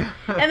everything.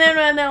 And then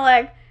when they're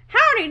like,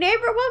 howdy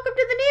neighbor, welcome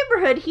to the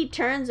neighborhood, he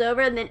turns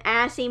over and then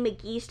Assy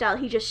McGee style,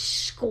 he just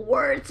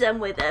squirts him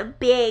with a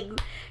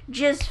big,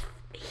 just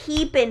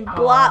heaping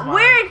block. my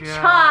We're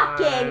God.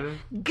 talking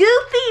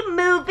Goofy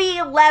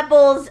movie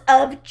levels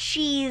of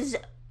cheese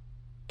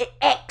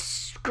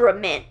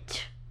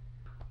excrement.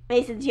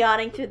 Mason's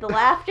yawning through the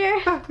laughter.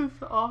 That is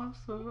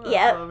awesome.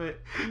 Yep. I love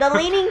it. The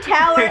Leaning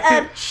Tower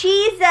of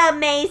Cheesa,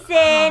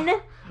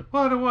 Mason.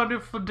 What a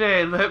wonderful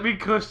day. Let me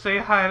go say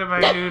hi to my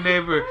new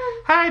neighbor.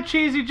 Hi,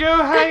 Cheesy Joe.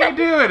 How you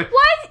doing?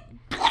 What?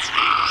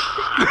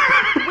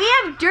 We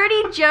have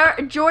Dirty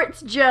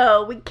Jorts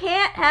Joe. We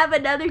can't have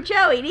another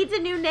Joe. He needs a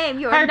new name.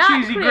 You are Hi, not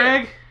Cheesy crit-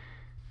 Greg.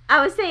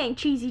 I was saying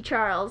Cheesy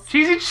Charles.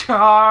 Cheesy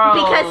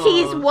Charles. Because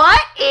he's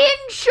what? In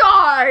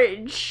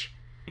charge.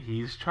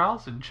 He's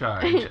Charles in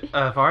charge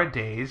of our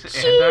days and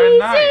She's our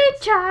nights. in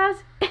Charles.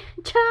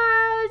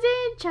 Charles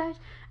in charge.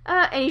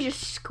 And he's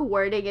just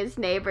squirting his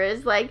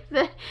neighbors.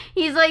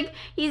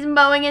 He's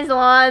mowing his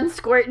lawn,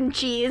 squirting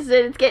cheese,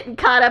 and it's getting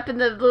caught up in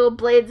the little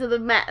blades of the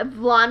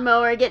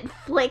lawnmower, getting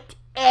flicked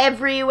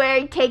everywhere.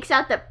 He takes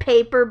out the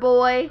paper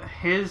boy.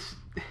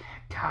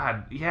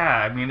 God, yeah.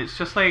 I mean, it's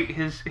just like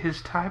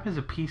his time is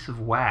a piece of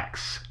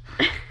wax.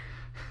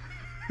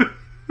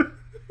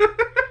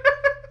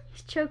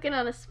 He's choking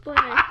on a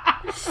splinter.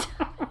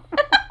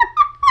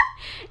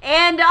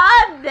 And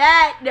on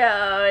that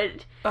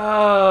note.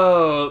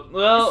 Oh,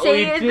 well,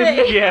 we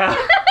didn't. Yeah.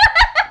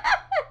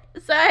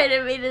 Sorry, I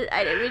didn't mean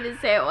to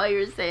say it while you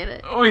were saying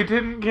it. We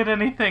didn't get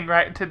anything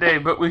right today,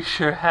 but we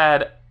sure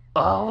had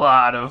a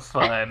lot of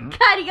fun.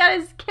 God, you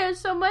guys care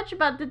so much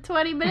about the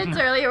 20 minutes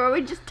earlier where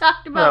we just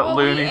talked about what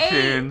Looney we ate.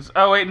 Tunes.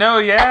 Oh wait, no,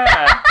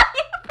 yeah.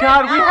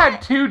 God, we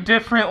had 2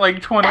 different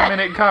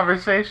 20-minute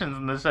conversations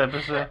in this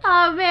episode.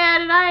 Oh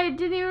man, and I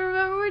didn't even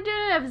remember we were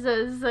doing an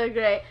episode. This is so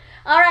great.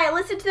 All right,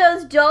 listen to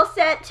those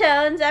dulcet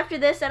tones after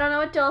this. I don't know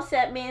what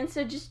dulcet means,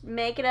 so just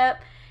make it up.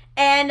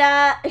 And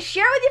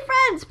share with your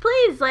friends,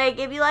 please.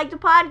 If you like the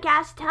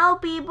podcast, tell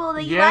people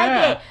that you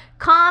like it.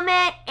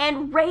 Comment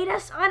and rate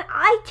us on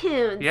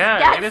iTunes. Yeah,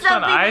 that's rate us on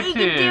something that you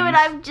can do, iTunes. and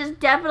I've just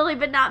definitely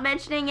been not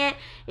mentioning it.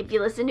 If you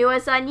listen to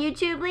us on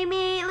YouTube, leave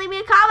me a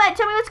comment.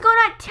 Tell me what's going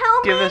on.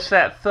 Give us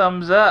that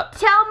thumbs up.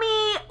 Tell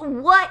me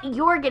what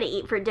you're gonna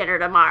eat for dinner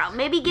tomorrow.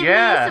 Maybe give me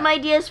some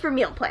ideas for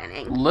meal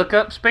planning. Look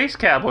up Space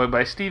Cowboy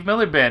by Steve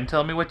Miller Band.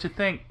 Tell me what you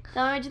think.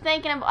 Tell me what you're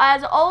thinking.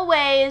 As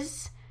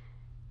always,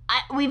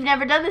 we've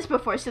never done this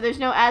before, so there's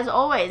no as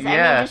always. I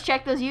mean, just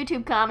check those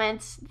YouTube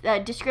comments,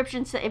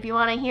 descriptions if you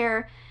want to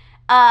hear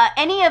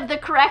any of the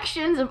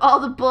corrections of all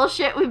the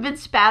bullshit we've been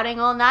spouting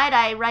all night.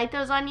 I write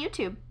those on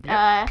YouTube.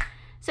 Yep.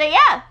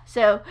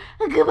 So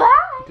goodbye.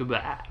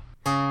 Goodbye.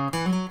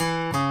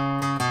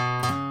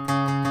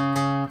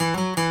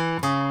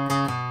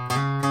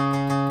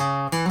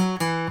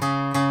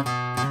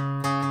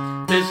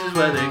 This is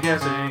where the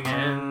guessing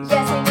ends.